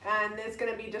 and it's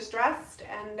going to be distressed,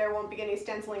 and there won't be any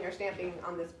stenciling or stamping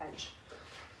on this bench.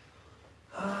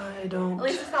 I don't. At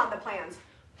least it's not in the plans.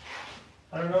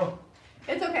 I don't know.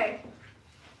 It's okay.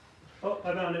 Oh,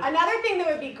 I found it. Another thing that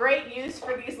would be great use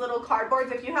for these little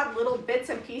cardboards, if you have little bits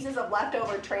and pieces of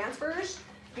leftover transfers,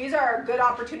 these are a good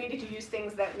opportunity to use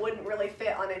things that wouldn't really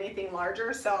fit on anything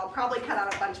larger. So I'll probably cut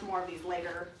out a bunch more of these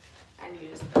later and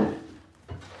use the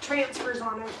transfers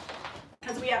on them,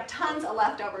 because we have tons of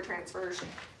leftover transfers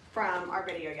from our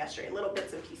video yesterday, little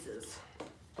bits and pieces.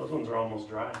 Those ones are almost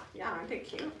dry. Yeah, aren't they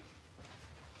cute?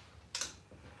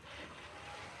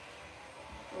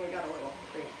 Oh, we got a little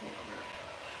green paint over it.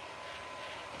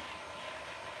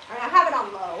 I have it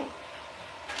on low.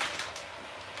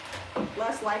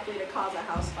 Less likely to cause a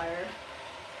house fire.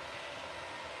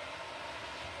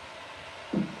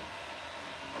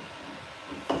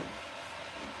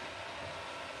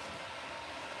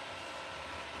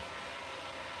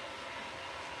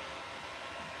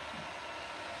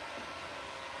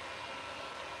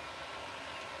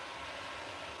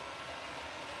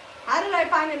 How did I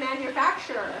find a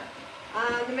manufacturer?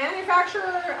 The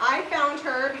manufacturer, I found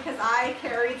her because I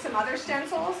carried some other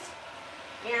stencils,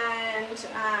 and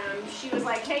she was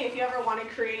like, hey, if you ever want to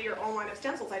create your own line of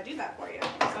stencils, I'd do that for you.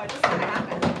 So it just kind of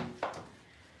happened.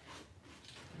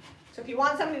 So if you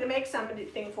want somebody to make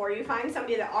something for you, find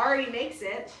somebody that already makes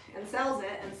it and sells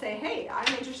it and say, hey,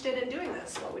 I'm interested in doing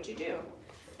this. What would you do?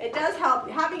 It does help.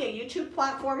 Having a YouTube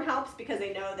platform helps because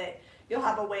they know that you'll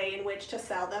have a way in which to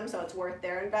sell them, so it's worth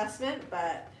their investment,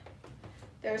 but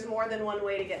there's more than one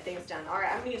way to get things done. All right,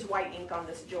 I'm gonna use white ink on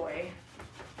this Joy.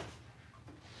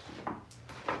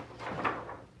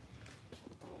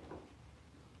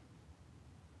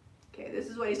 Okay, this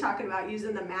is what he's talking about,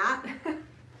 using the mat.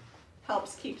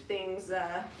 Helps keep things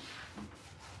the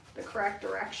correct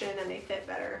direction and they fit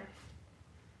better.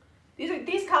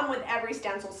 These come with every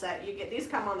stencil set. You get these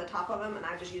come on the top of them, and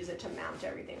I just use it to mount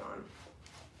everything on.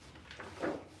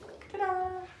 Ta-da!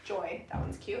 Joy, that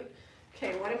one's cute.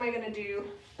 Okay, what am I gonna do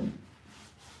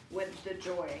with the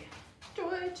Joy?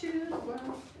 Joy to the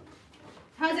world.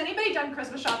 Has anybody done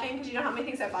Christmas shopping? Because you know how many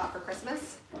things I bought for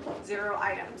Christmas? 0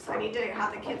 items. I need to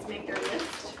have the kids make their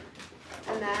list,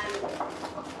 and then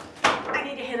I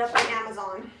need to hit up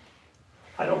Amazon.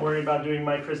 I don't worry about doing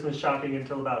my Christmas shopping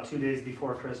until about 2 days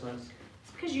before Christmas.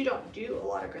 It's because you don't do a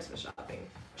lot of Christmas shopping.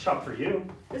 Shop for you.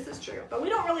 This is true, but we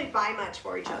don't really buy much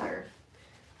for each other.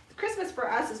 Christmas for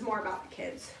us is more about the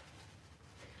kids.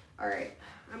 All right,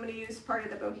 I'm going to use part of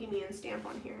the Bohemian stamp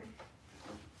on here.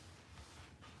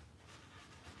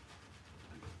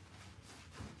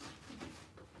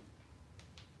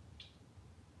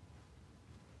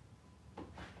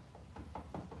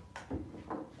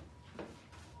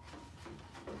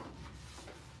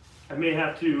 I may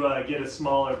have to get a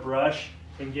smaller brush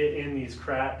and get in these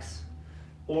cracks,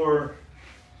 or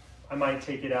I might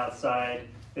take it outside.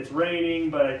 It's raining,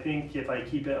 but I think if I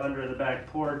keep it under the back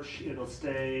porch, it'll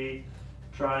stay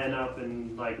dry enough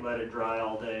and like let it dry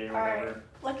all day or whatever. All right,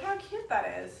 look how cute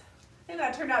that is. I think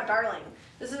that turned out darling.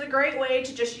 This is a great way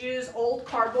to just use old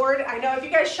cardboard. I know if you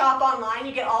guys shop online,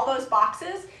 you get all those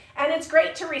boxes, and it's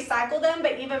great to recycle them,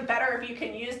 but even better if you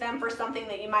can use them for something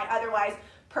that you might otherwise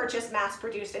purchase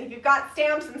mass-produced. And if you've got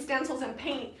stamps and stencils and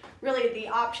paint, really the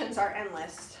options are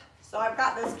endless. So I've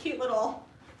got this cute little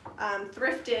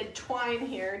thrifted twine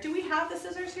here. Do we have the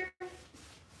scissors here?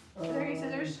 Are there any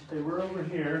scissors? They were over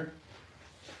here,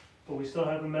 but we still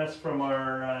have a mess from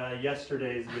our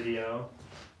yesterday's video.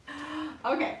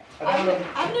 Okay, I'm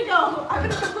gonna go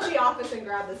to the office and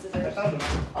grab the scissors. I found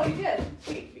them. Oh, you did?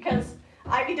 Sweet, because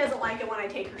Ivy doesn't like it when I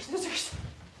take her scissors.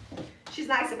 She's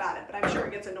nice about it, but I'm sure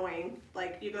it gets annoying.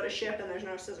 Like you go to ship and there's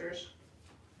no scissors.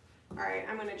 All right,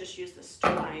 I'm gonna just use this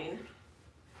twine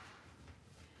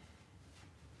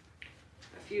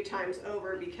a few times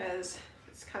over because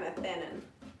it's kind of thin and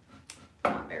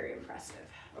not very impressive.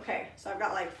 Okay, so I've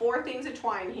got like 4 things of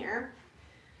twine here,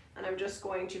 and I'm just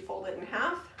going to fold it in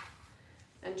half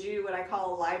and do what I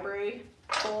call a library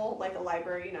fold, like a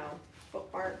library, you know,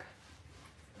 bookmark.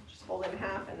 Just fold it in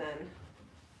half and then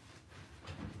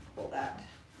pull that.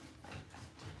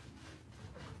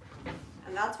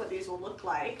 And that's what these will look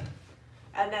like.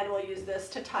 And then we'll use this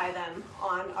to tie them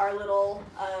on our little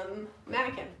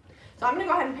mannequin. So I'm gonna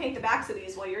go ahead and paint the backs of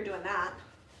these while you're doing that.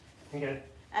 Okay.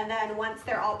 And then once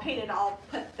they're all painted, I'll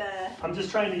put the... I'm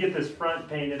just trying to get this front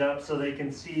painted up so they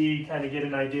can see, kind of get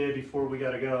an idea before we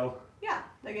gotta go. Yeah,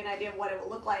 they get an idea of what it will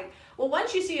look like. Well,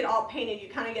 once you see it all painted, you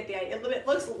kind of get the idea. It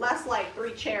looks less like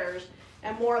 3 chairs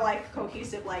and more like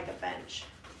cohesive, like a bench.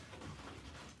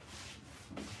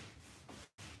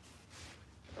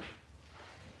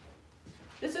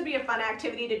 This would be a fun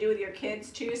activity to do with your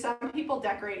kids too. Some people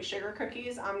decorate sugar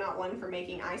cookies. I'm not one for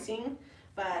making icing,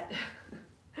 but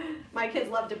my kids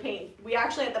love to paint. We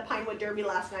actually had the Pinewood Derby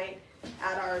last night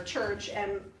at our church,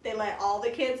 and they let all the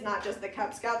kids, not just the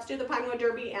Cub Scouts, do the Pinewood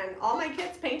Derby, and all my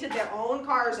kids painted their own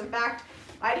cars. In fact,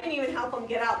 I didn't even help them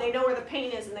get out. They know where the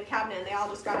paint is in the cabinet, and they all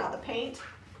just got out the paint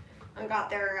and got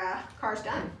their cars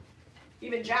done.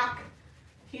 Even Jack,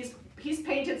 he's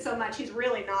painted so much, he's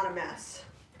really not a mess.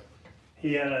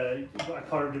 He had I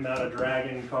carved him out a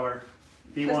dragon car.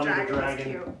 He wanted a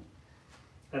dragon.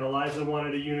 And Eliza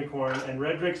wanted a unicorn, and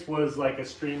Redrick's was like a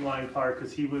streamlined car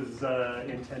because he was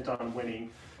intent on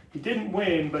winning. He didn't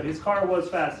win, but his car was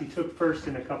fast. He took first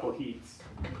in a couple heats.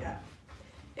 Yeah,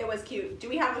 it was cute. Do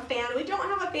we have a fan? We don't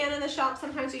have a fan in the shop.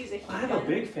 Sometimes we use a heat gun. I have a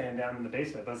big fan down in the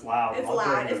basement, but it's loud. It's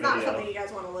loud. It's not something you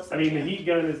guys want to listen to. I mean, the heat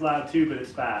gun is loud too, but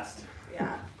it's fast.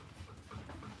 Yeah.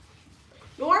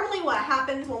 Normally what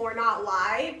happens when we're not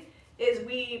live is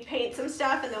we paint some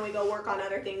stuff and then we go work on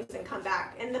other things and come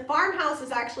back. And the farmhouse is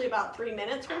actually about 3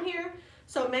 minutes from here.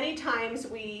 So many times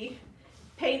we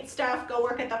paint stuff, go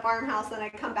work at the farmhouse, then I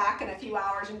come back in a few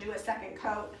hours and do a second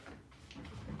coat.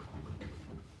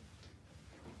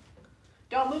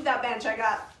 Don't move that bench, I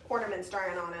got ornaments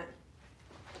drying on it.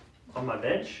 On my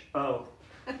bench? Oh.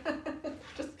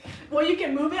 Well, you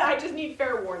can move it, I just need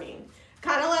fair warning.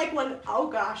 Kind of like when, oh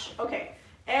gosh, okay.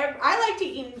 I like to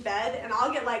eat in bed, and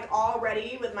I'll get like all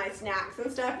ready with my snacks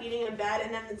and stuff, eating in bed,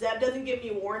 and then Zeb doesn't give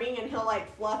me warning, and he'll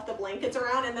like fluff the blankets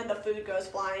around, and then the food goes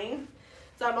flying.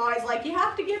 So I'm always like, you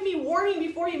have to give me warning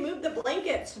before you move the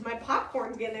blankets. My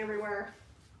popcorn's getting everywhere.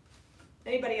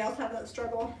 Anybody else have that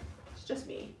struggle? It's just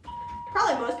me.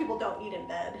 Probably most people don't eat in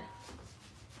bed.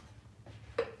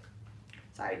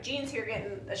 Sorry, Jean's here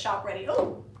getting the shop ready.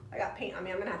 Oh, I got paint on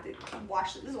me. I'm gonna have to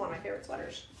wash this. This is one of my favorite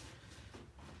sweaters.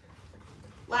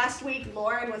 Last week,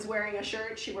 Lauren was wearing a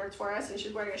shirt. She works for us, and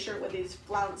she's wearing a shirt with these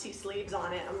flouncy sleeves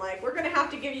on it. I'm like, we're gonna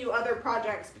have to give you other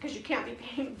projects because you can't be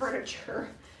painting furniture,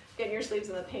 getting your sleeves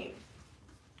in the paint.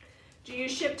 Do you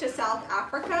ship to South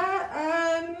Africa?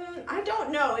 I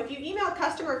don't know. If you email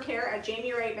customer care at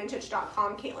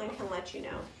jamirayvintage.com, Caitlin can let you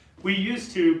know. We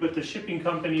used to, but the shipping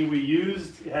company we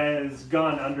used has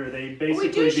gone under. They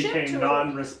basically became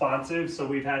non-responsive, so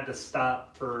we've had to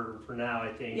stop for now,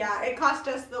 I think. Yeah, it cost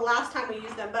us the last time we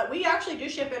used them, but we actually do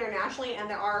ship internationally, and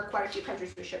there are quite a few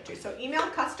countries we ship to. So email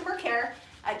customer care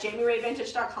at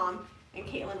jamirayvintage.com, and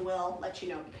Caitlin will let you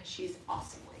know because she's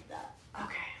awesome like that.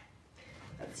 Okay,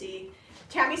 let's see.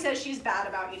 Tammy says she's bad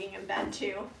about eating in bed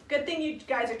too. Good thing you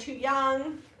guys are too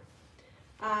young.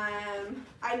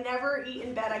 I never eat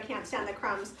in bed. I can't stand the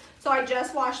crumbs. So I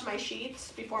just washed my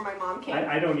sheets before my mom came.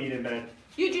 I don't eat in bed.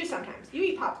 You do sometimes. You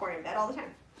eat popcorn in bed all the time.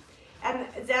 And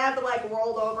Zeb like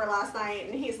rolled over last night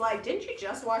and he's like, didn't you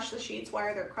just wash the sheets? Why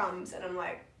are there crumbs? And I'm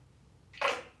like,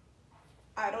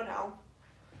 I don't know.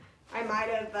 I might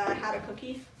have had a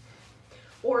cookie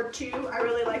or two. I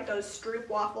really like those Stroop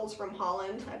waffles from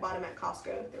Holland. I bought them at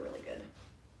Costco. They're really good.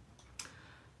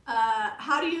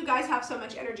 How do you guys have so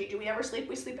much energy? Do we ever sleep?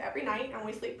 We sleep every night, and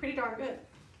we sleep pretty darn good.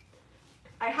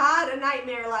 I had a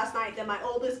nightmare last night that my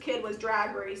oldest kid was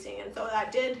drag racing, and so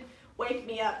that did wake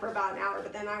me up for about an hour,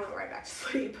 but then I went right back to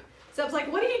sleep. So I was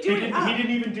like, what are you doing? He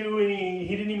didn't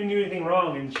even do anything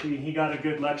wrong, and he got a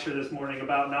good lecture this morning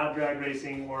about not drag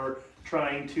racing or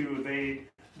trying to evade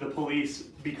the police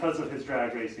because of his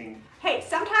drag racing. Hey,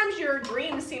 sometimes your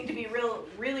dreams seem to be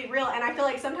really real, and I feel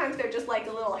like sometimes they're just like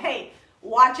a little, hey,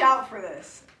 watch out for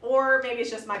this. Or maybe it's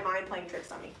just my mind playing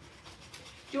tricks on me.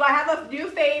 Do I have a new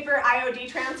favorite IOD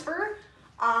transfer?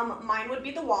 Mine would be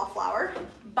the Wallflower,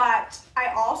 but I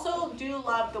also do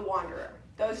love the Wanderer.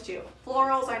 Those two.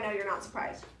 Florals, I know you're not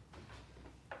surprised.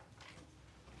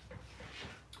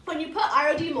 When you put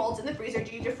IOD molds in the freezer,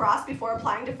 do you defrost before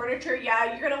applying to furniture?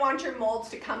 Yeah, you're gonna want your molds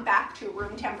to come back to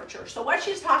room temperature. So what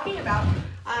she's talking about,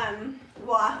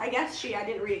 well, I guess I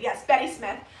didn't read it. Yes, Betty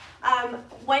Smith.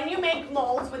 When you make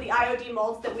molds with the IOD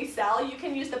molds that we sell, you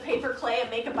can use the paper clay and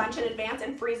make a bunch in advance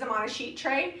and freeze them on a sheet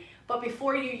tray. But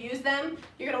before you use them,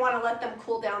 you're gonna wanna let them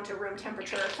cool down to room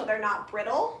temperature so they're not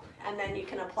brittle, and then you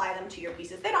can apply them to your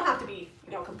pieces. They don't have to be,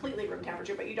 completely room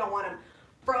temperature, but you don't want them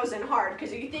frozen hard,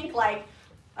 because you think like,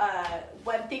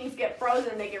 when things get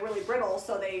frozen, they get really brittle,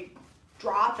 so they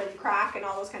drop and crack and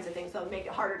all those kinds of things, so make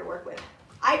it harder to work with.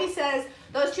 Ivy says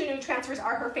those two new transfers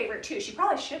are her favorite too. She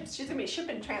probably she's gonna be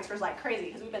shipping transfers like crazy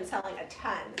because we've been selling a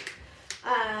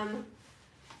ton.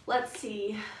 Let's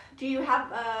see. Do you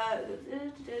have,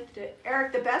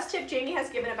 Eric, the best tip Jamie has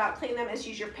given about cleaning them is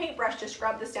use your paintbrush to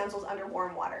scrub the stencils under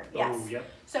warm water. Yes. Oh, yep.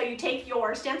 So you take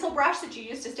your stencil brush that you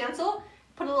use to stencil,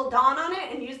 put a little Dawn on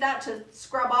it, and use that to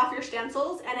scrub off your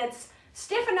stencils, and it's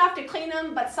stiff enough to clean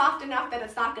them, but soft enough that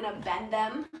it's not gonna bend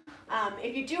them.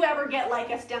 If you do ever get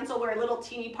like a stencil where a little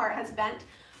teeny part has bent,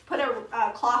 put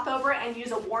a cloth over it and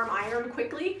use a warm iron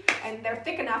quickly, and they're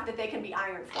thick enough that they can be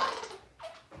ironed flat.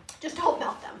 Just don't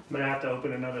melt them. I'm gonna have to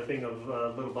open another thing of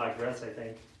Little Black Dress, I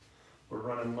think. We're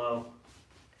running low.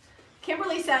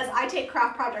 Kimberly says, I take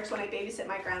craft projects when I babysit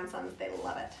my grandsons. They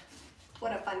love it.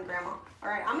 What a fun grandma. All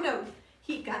right, I'm gonna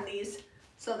heat gun these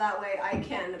so that way I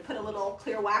can put a little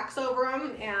clear wax over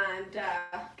them and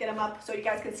get them up so you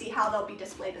guys can see how they'll be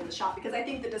displayed in the shop, because I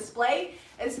think the display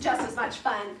is just as much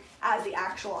fun as the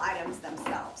actual items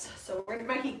themselves. So where did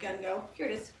my heat gun go? Here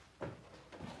it is.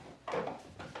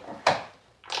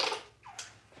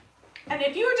 And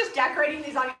if you were just decorating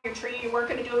these on your tree, you weren't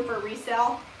going to do them for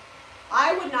resale,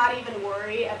 I would not even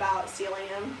worry about sealing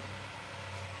them.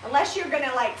 Unless you're going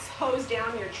to like hose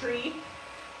down your tree,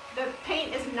 the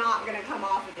paint is not going to come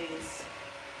off of these.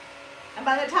 And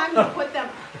by the time you put them...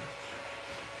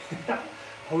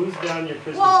 Hose down your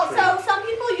Christmas tree. Well, so some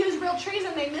people use real trees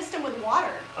and they mist them with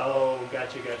water. Oh,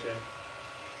 gotcha.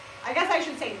 I guess I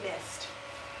should say mist.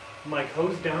 Like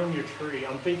hose down your tree.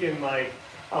 I'm thinking like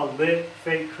a lit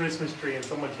fake Christmas tree and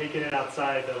someone taking it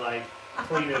outside to like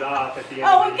clean it off at the end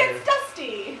Oh, of it the year. gets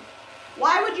dusty.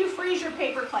 Why would you freeze your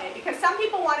paper clay? Because some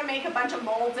people want to make a bunch of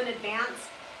molds in advance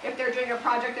if they're doing a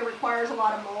project that requires a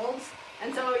lot of molds.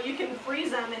 And so you can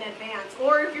freeze them in advance.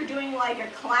 Or if you're doing like a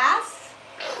class,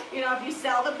 you know, if you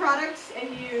sell the products and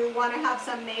you want to have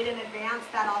some made in advance,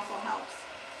 that also helps.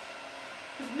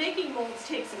 Because making molds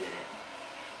takes a minute.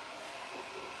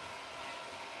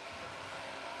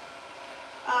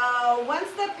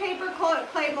 Once the paper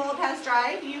clay mold has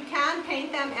dried, you can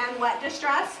paint them and wet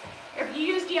distress. If you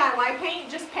use DIY paint,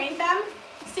 just paint them,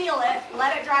 seal it,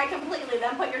 let it dry completely,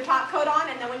 then put your top coat on,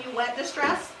 and then when you wet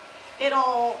distress,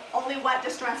 it'll only wet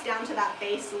distress down to that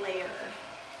base layer.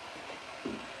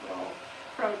 Little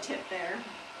pro tip there.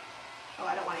 Oh,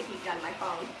 I don't want to heat gun my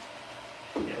phone.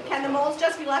 Yeah, Can the molds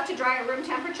just be left to dry at room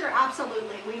temperature?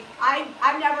 Absolutely.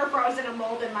 I've never frozen a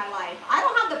mold in my life. I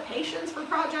don't have the patience for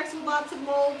projects with lots of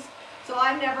molds, so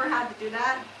I've never had to do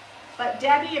that. But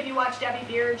Debbie, if you watch Debbie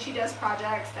Beard, she does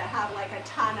projects that have like a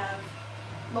ton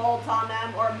of molds on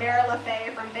them. Or Mara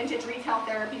LaFay from Vintage Retail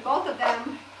Therapy, both of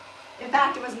them. In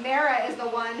fact, it was Mara is the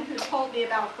one who told me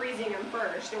about freezing them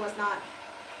first. It was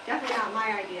definitely not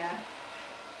my idea.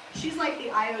 She's like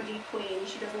the IOD queen.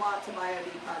 She does lots of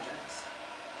IOD projects.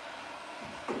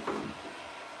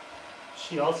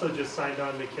 She also just signed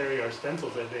on to carry our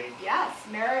stencils, I think. Yes,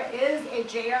 Mara is a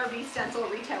JRV stencil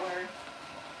retailer.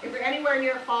 If you're anywhere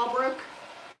near Fallbrook,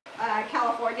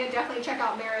 California, definitely check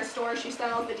out Mara's store. She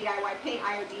sells the DIY paint,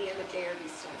 IOD, and the JRV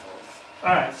stencils.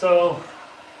 Alright, so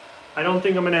I don't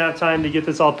think I'm going to have time to get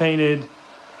this all painted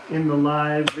in the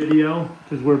live video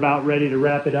because we're about ready to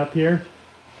wrap it up here.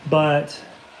 But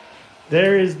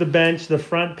there is the bench, the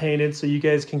front painted, so you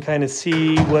guys can kind of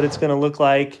see what it's going to look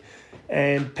like.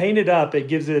 And painted up, it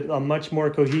gives it a much more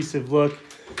cohesive look.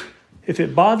 If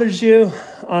it bothers you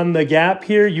on the gap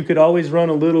here, you could always run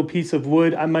a little piece of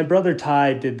wood. My brother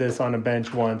Ty did this on a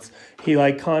bench once. He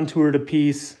like contoured a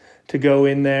piece to go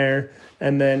in there.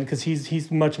 And then, because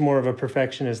he's much more of a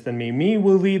perfectionist than me.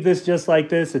 We'll leave this just like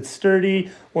this. It's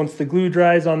sturdy. Once the glue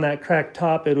dries on that cracked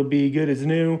top, it'll be good as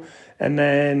new. And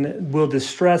then we'll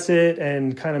distress it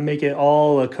and kind of make it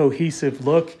all a cohesive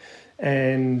look.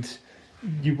 And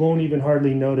you won't even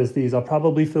hardly notice these. I'll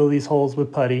probably fill these holes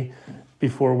with putty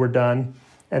before we're done.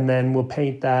 And then we'll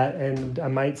paint that. And I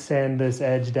might sand this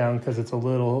edge down because it's a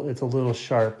little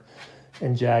sharp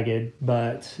and jagged,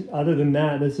 but other than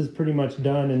that, this is pretty much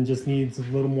done and just needs a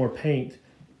little more paint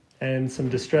and some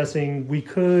distressing. We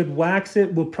could wax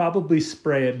it. We'll probably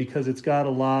spray it because it's got a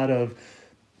lot of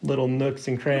little nooks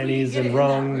and crannies and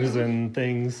rungs and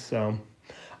things. So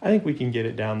I think we can get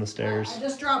it down the stairs. I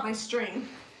just dropped my string.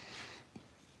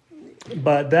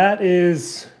 But that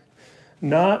is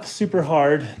not super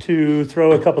hard to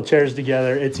throw a couple chairs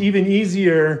together. It's even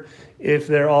easier if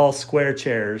they're all square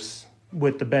chairs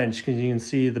with the bench, because you can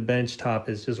see the bench top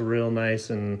is just real nice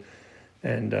and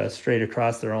straight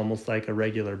across. They're almost like a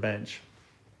regular bench.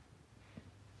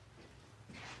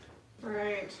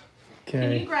 Right. Okay.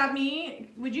 Can you grab me?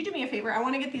 Would you do me a favor? I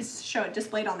want to get these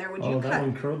displayed on there. Would you Oh, cut? that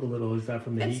one curled a little. Is that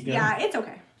from the heat gun? Yeah, it's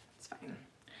okay. It's fine.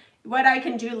 What I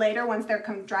can do later, once they're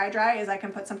dry, is I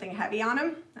can put something heavy on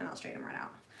them, and I'll straighten them right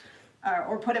out,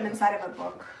 or put them inside of a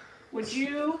book. Would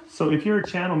you? So if you're a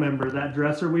channel member, that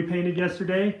dresser we painted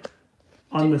yesterday,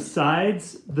 on the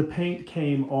sides, the paint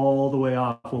came all the way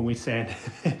off when we sanded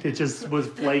it. It just was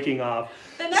flaking off.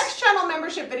 The next channel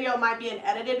membership video might be an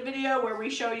edited video where we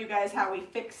show you guys how we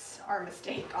fix our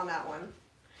mistake on that one.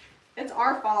 It's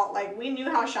our fault. Like, we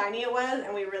knew how shiny it was,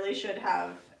 and we really should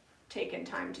have taken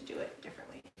time to do it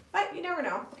differently. But you never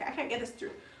know. Okay, I can't get this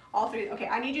through all three. Okay,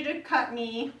 I need you to cut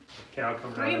me Okay, I'll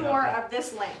come 3 more of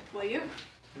this length, will you?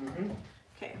 Mm-hmm.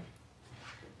 Okay.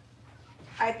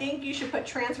 I think you should put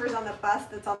transfers on the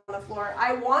bust that's on the floor.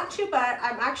 I want to, but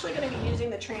I'm actually going to be using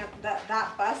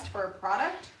that bust for a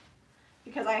product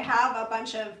because I have a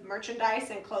bunch of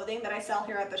merchandise and clothing that I sell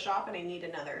here at the shop, and I need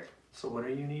another. So what are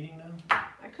you needing now?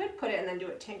 I could put it and then do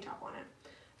a tank top on it.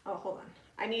 Oh, hold on.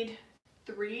 I need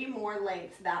 3 more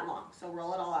lengths that long, so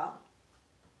roll it all out.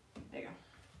 There you go.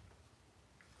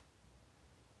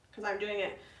 Because I'm doing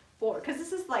it because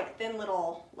this is like thin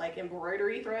little like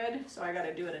embroidery thread, so I got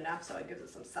to do it enough so it gives it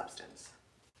some substance.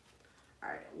 All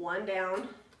right, 1 down.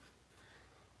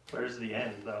 Where's the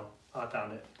end though? Oh, I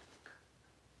found it.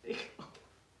 There you go.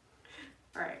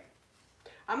 All right,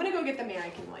 I'm gonna go get the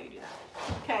mannequin while you do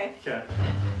that. Okay. Okay.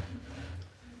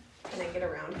 Can I get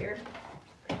around here?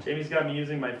 Jamie's got me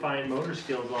using my fine motor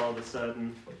skills all of a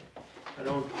sudden.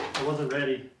 I wasn't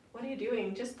ready. What are you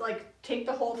doing? Just like take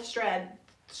the whole thread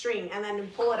string and then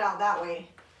pull it out that way.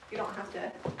 You don't have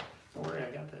to. Don't worry,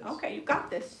 I got this. Okay, you got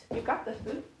this. You got this,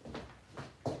 boo.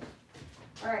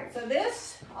 All right, so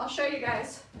this, I'll show you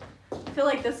guys. I feel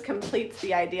like this completes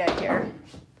the idea here.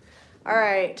 All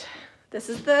right, this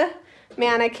is the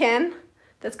mannequin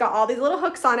that's got all these little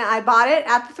hooks on it. I bought it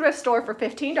at the thrift store for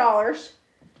 $15,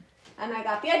 and I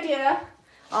got the idea.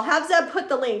 I'll have Zeb put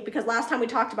the link because last time we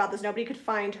talked about this, nobody could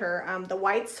find her. The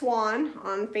White Swan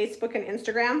on Facebook and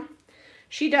Instagram.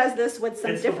 She does this with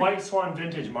some It's different... the White Swan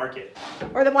Vintage Market.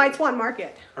 Or the White Swan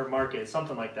Market. Or Market,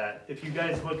 something like that. If you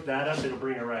guys look that up, it'll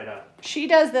bring it right up. She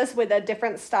does this with a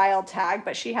different style tag,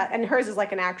 but she has, and hers is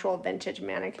like an actual vintage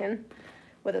mannequin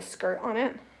with a skirt on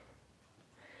it.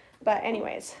 But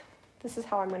anyways, this is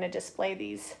how I'm going to display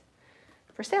these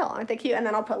for sale. Aren't they cute? And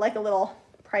then I'll put like a little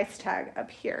price tag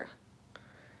up here.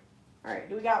 All right,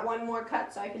 do we got one more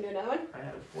cut so I can do another one? I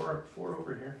have four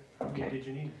over here. How many did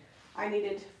you need? I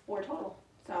needed 4 total.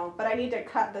 So, but I need to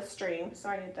cut the string, so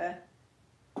I need to.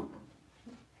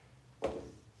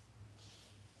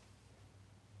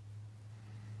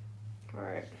 All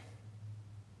right.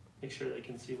 Make sure they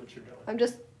can see what you're doing. I'm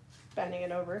just bending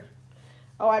it over.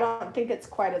 Oh, I don't think it's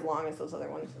quite as long as those other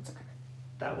ones. It's okay.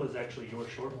 That was actually your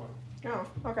short one. Oh,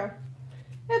 okay.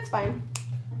 It's fine.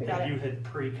 We got that it. you had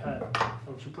pre-cut.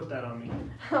 Don't you put that on me.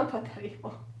 I'll put that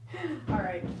evil. All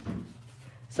right.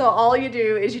 So all you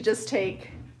do is you just take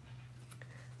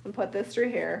and put this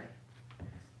through here.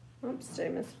 Oops, did I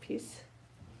miss a piece?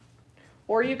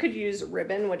 Or you could use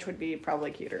ribbon, which would be probably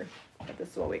cuter. But this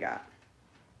is what we got.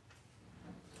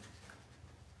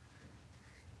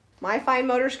 My fine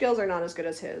motor skills are not as good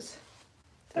as his.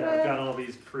 Yeah, I've got all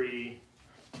these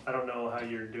I don't know how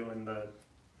you're doing the...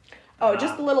 Oh,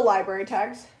 just the little library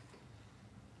tags.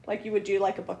 Like you would do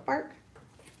like a bookmark.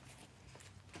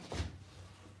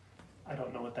 I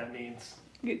don't know what that means.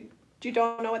 You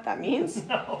don't know what that means?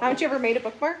 No. Haven't you ever made a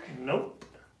bookmark? Nope.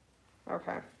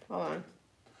 Okay, hold on.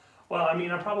 Well, I mean,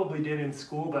 I probably did in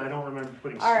school, but I don't remember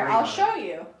putting All right, string I'll on show it.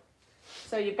 you.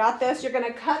 So you've got this. You're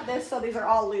going to cut this so these are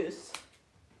all loose.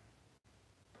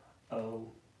 Oh,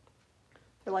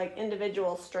 They're like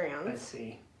individual I strands.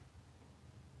 see.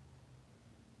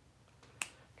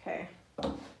 Okay.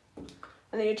 And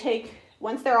then you take,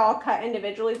 once they're all cut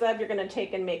individually, Zeb, you're going to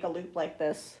take and make a loop like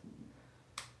this.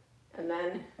 And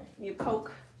then you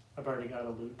poke. I've already got a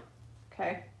loop.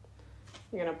 Okay.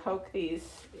 You're going to poke these.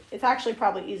 It's actually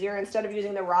probably easier instead of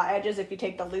using the raw edges if you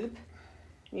take the loop.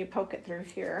 You poke it through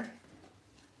here.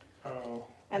 Oh.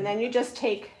 And then you just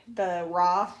take the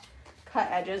raw cut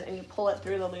edges and you pull it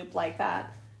through the loop like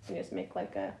that. And just make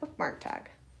like a bookmark tag.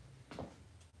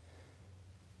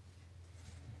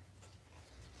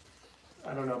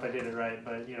 I don't know if I did it right,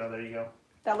 but you know, there you go.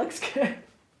 That looks good.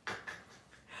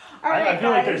 All right, I feel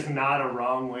like guys. there's not a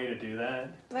wrong way to do that.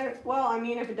 Well, I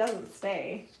mean, if it doesn't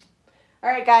stay. All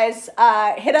right, guys,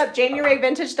 hit up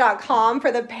JamiRayVintage.com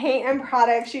for the paint and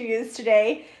products you used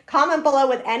today. Comment below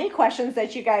with any questions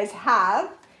that you guys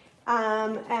have.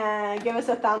 And give us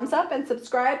a thumbs up and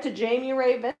subscribe to Jami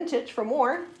Ray Vintage for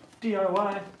more.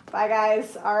 DIY. Bye,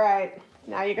 guys. All right.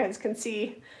 Now you guys can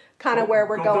see kind of where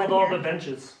we're going build all here. the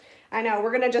benches. I know.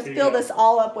 We're going to just Here you fill go. this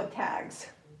all up with tags.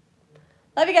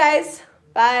 Love you guys.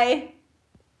 Bye.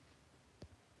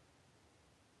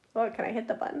 Oh, can I hit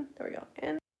the button? There we go.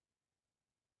 And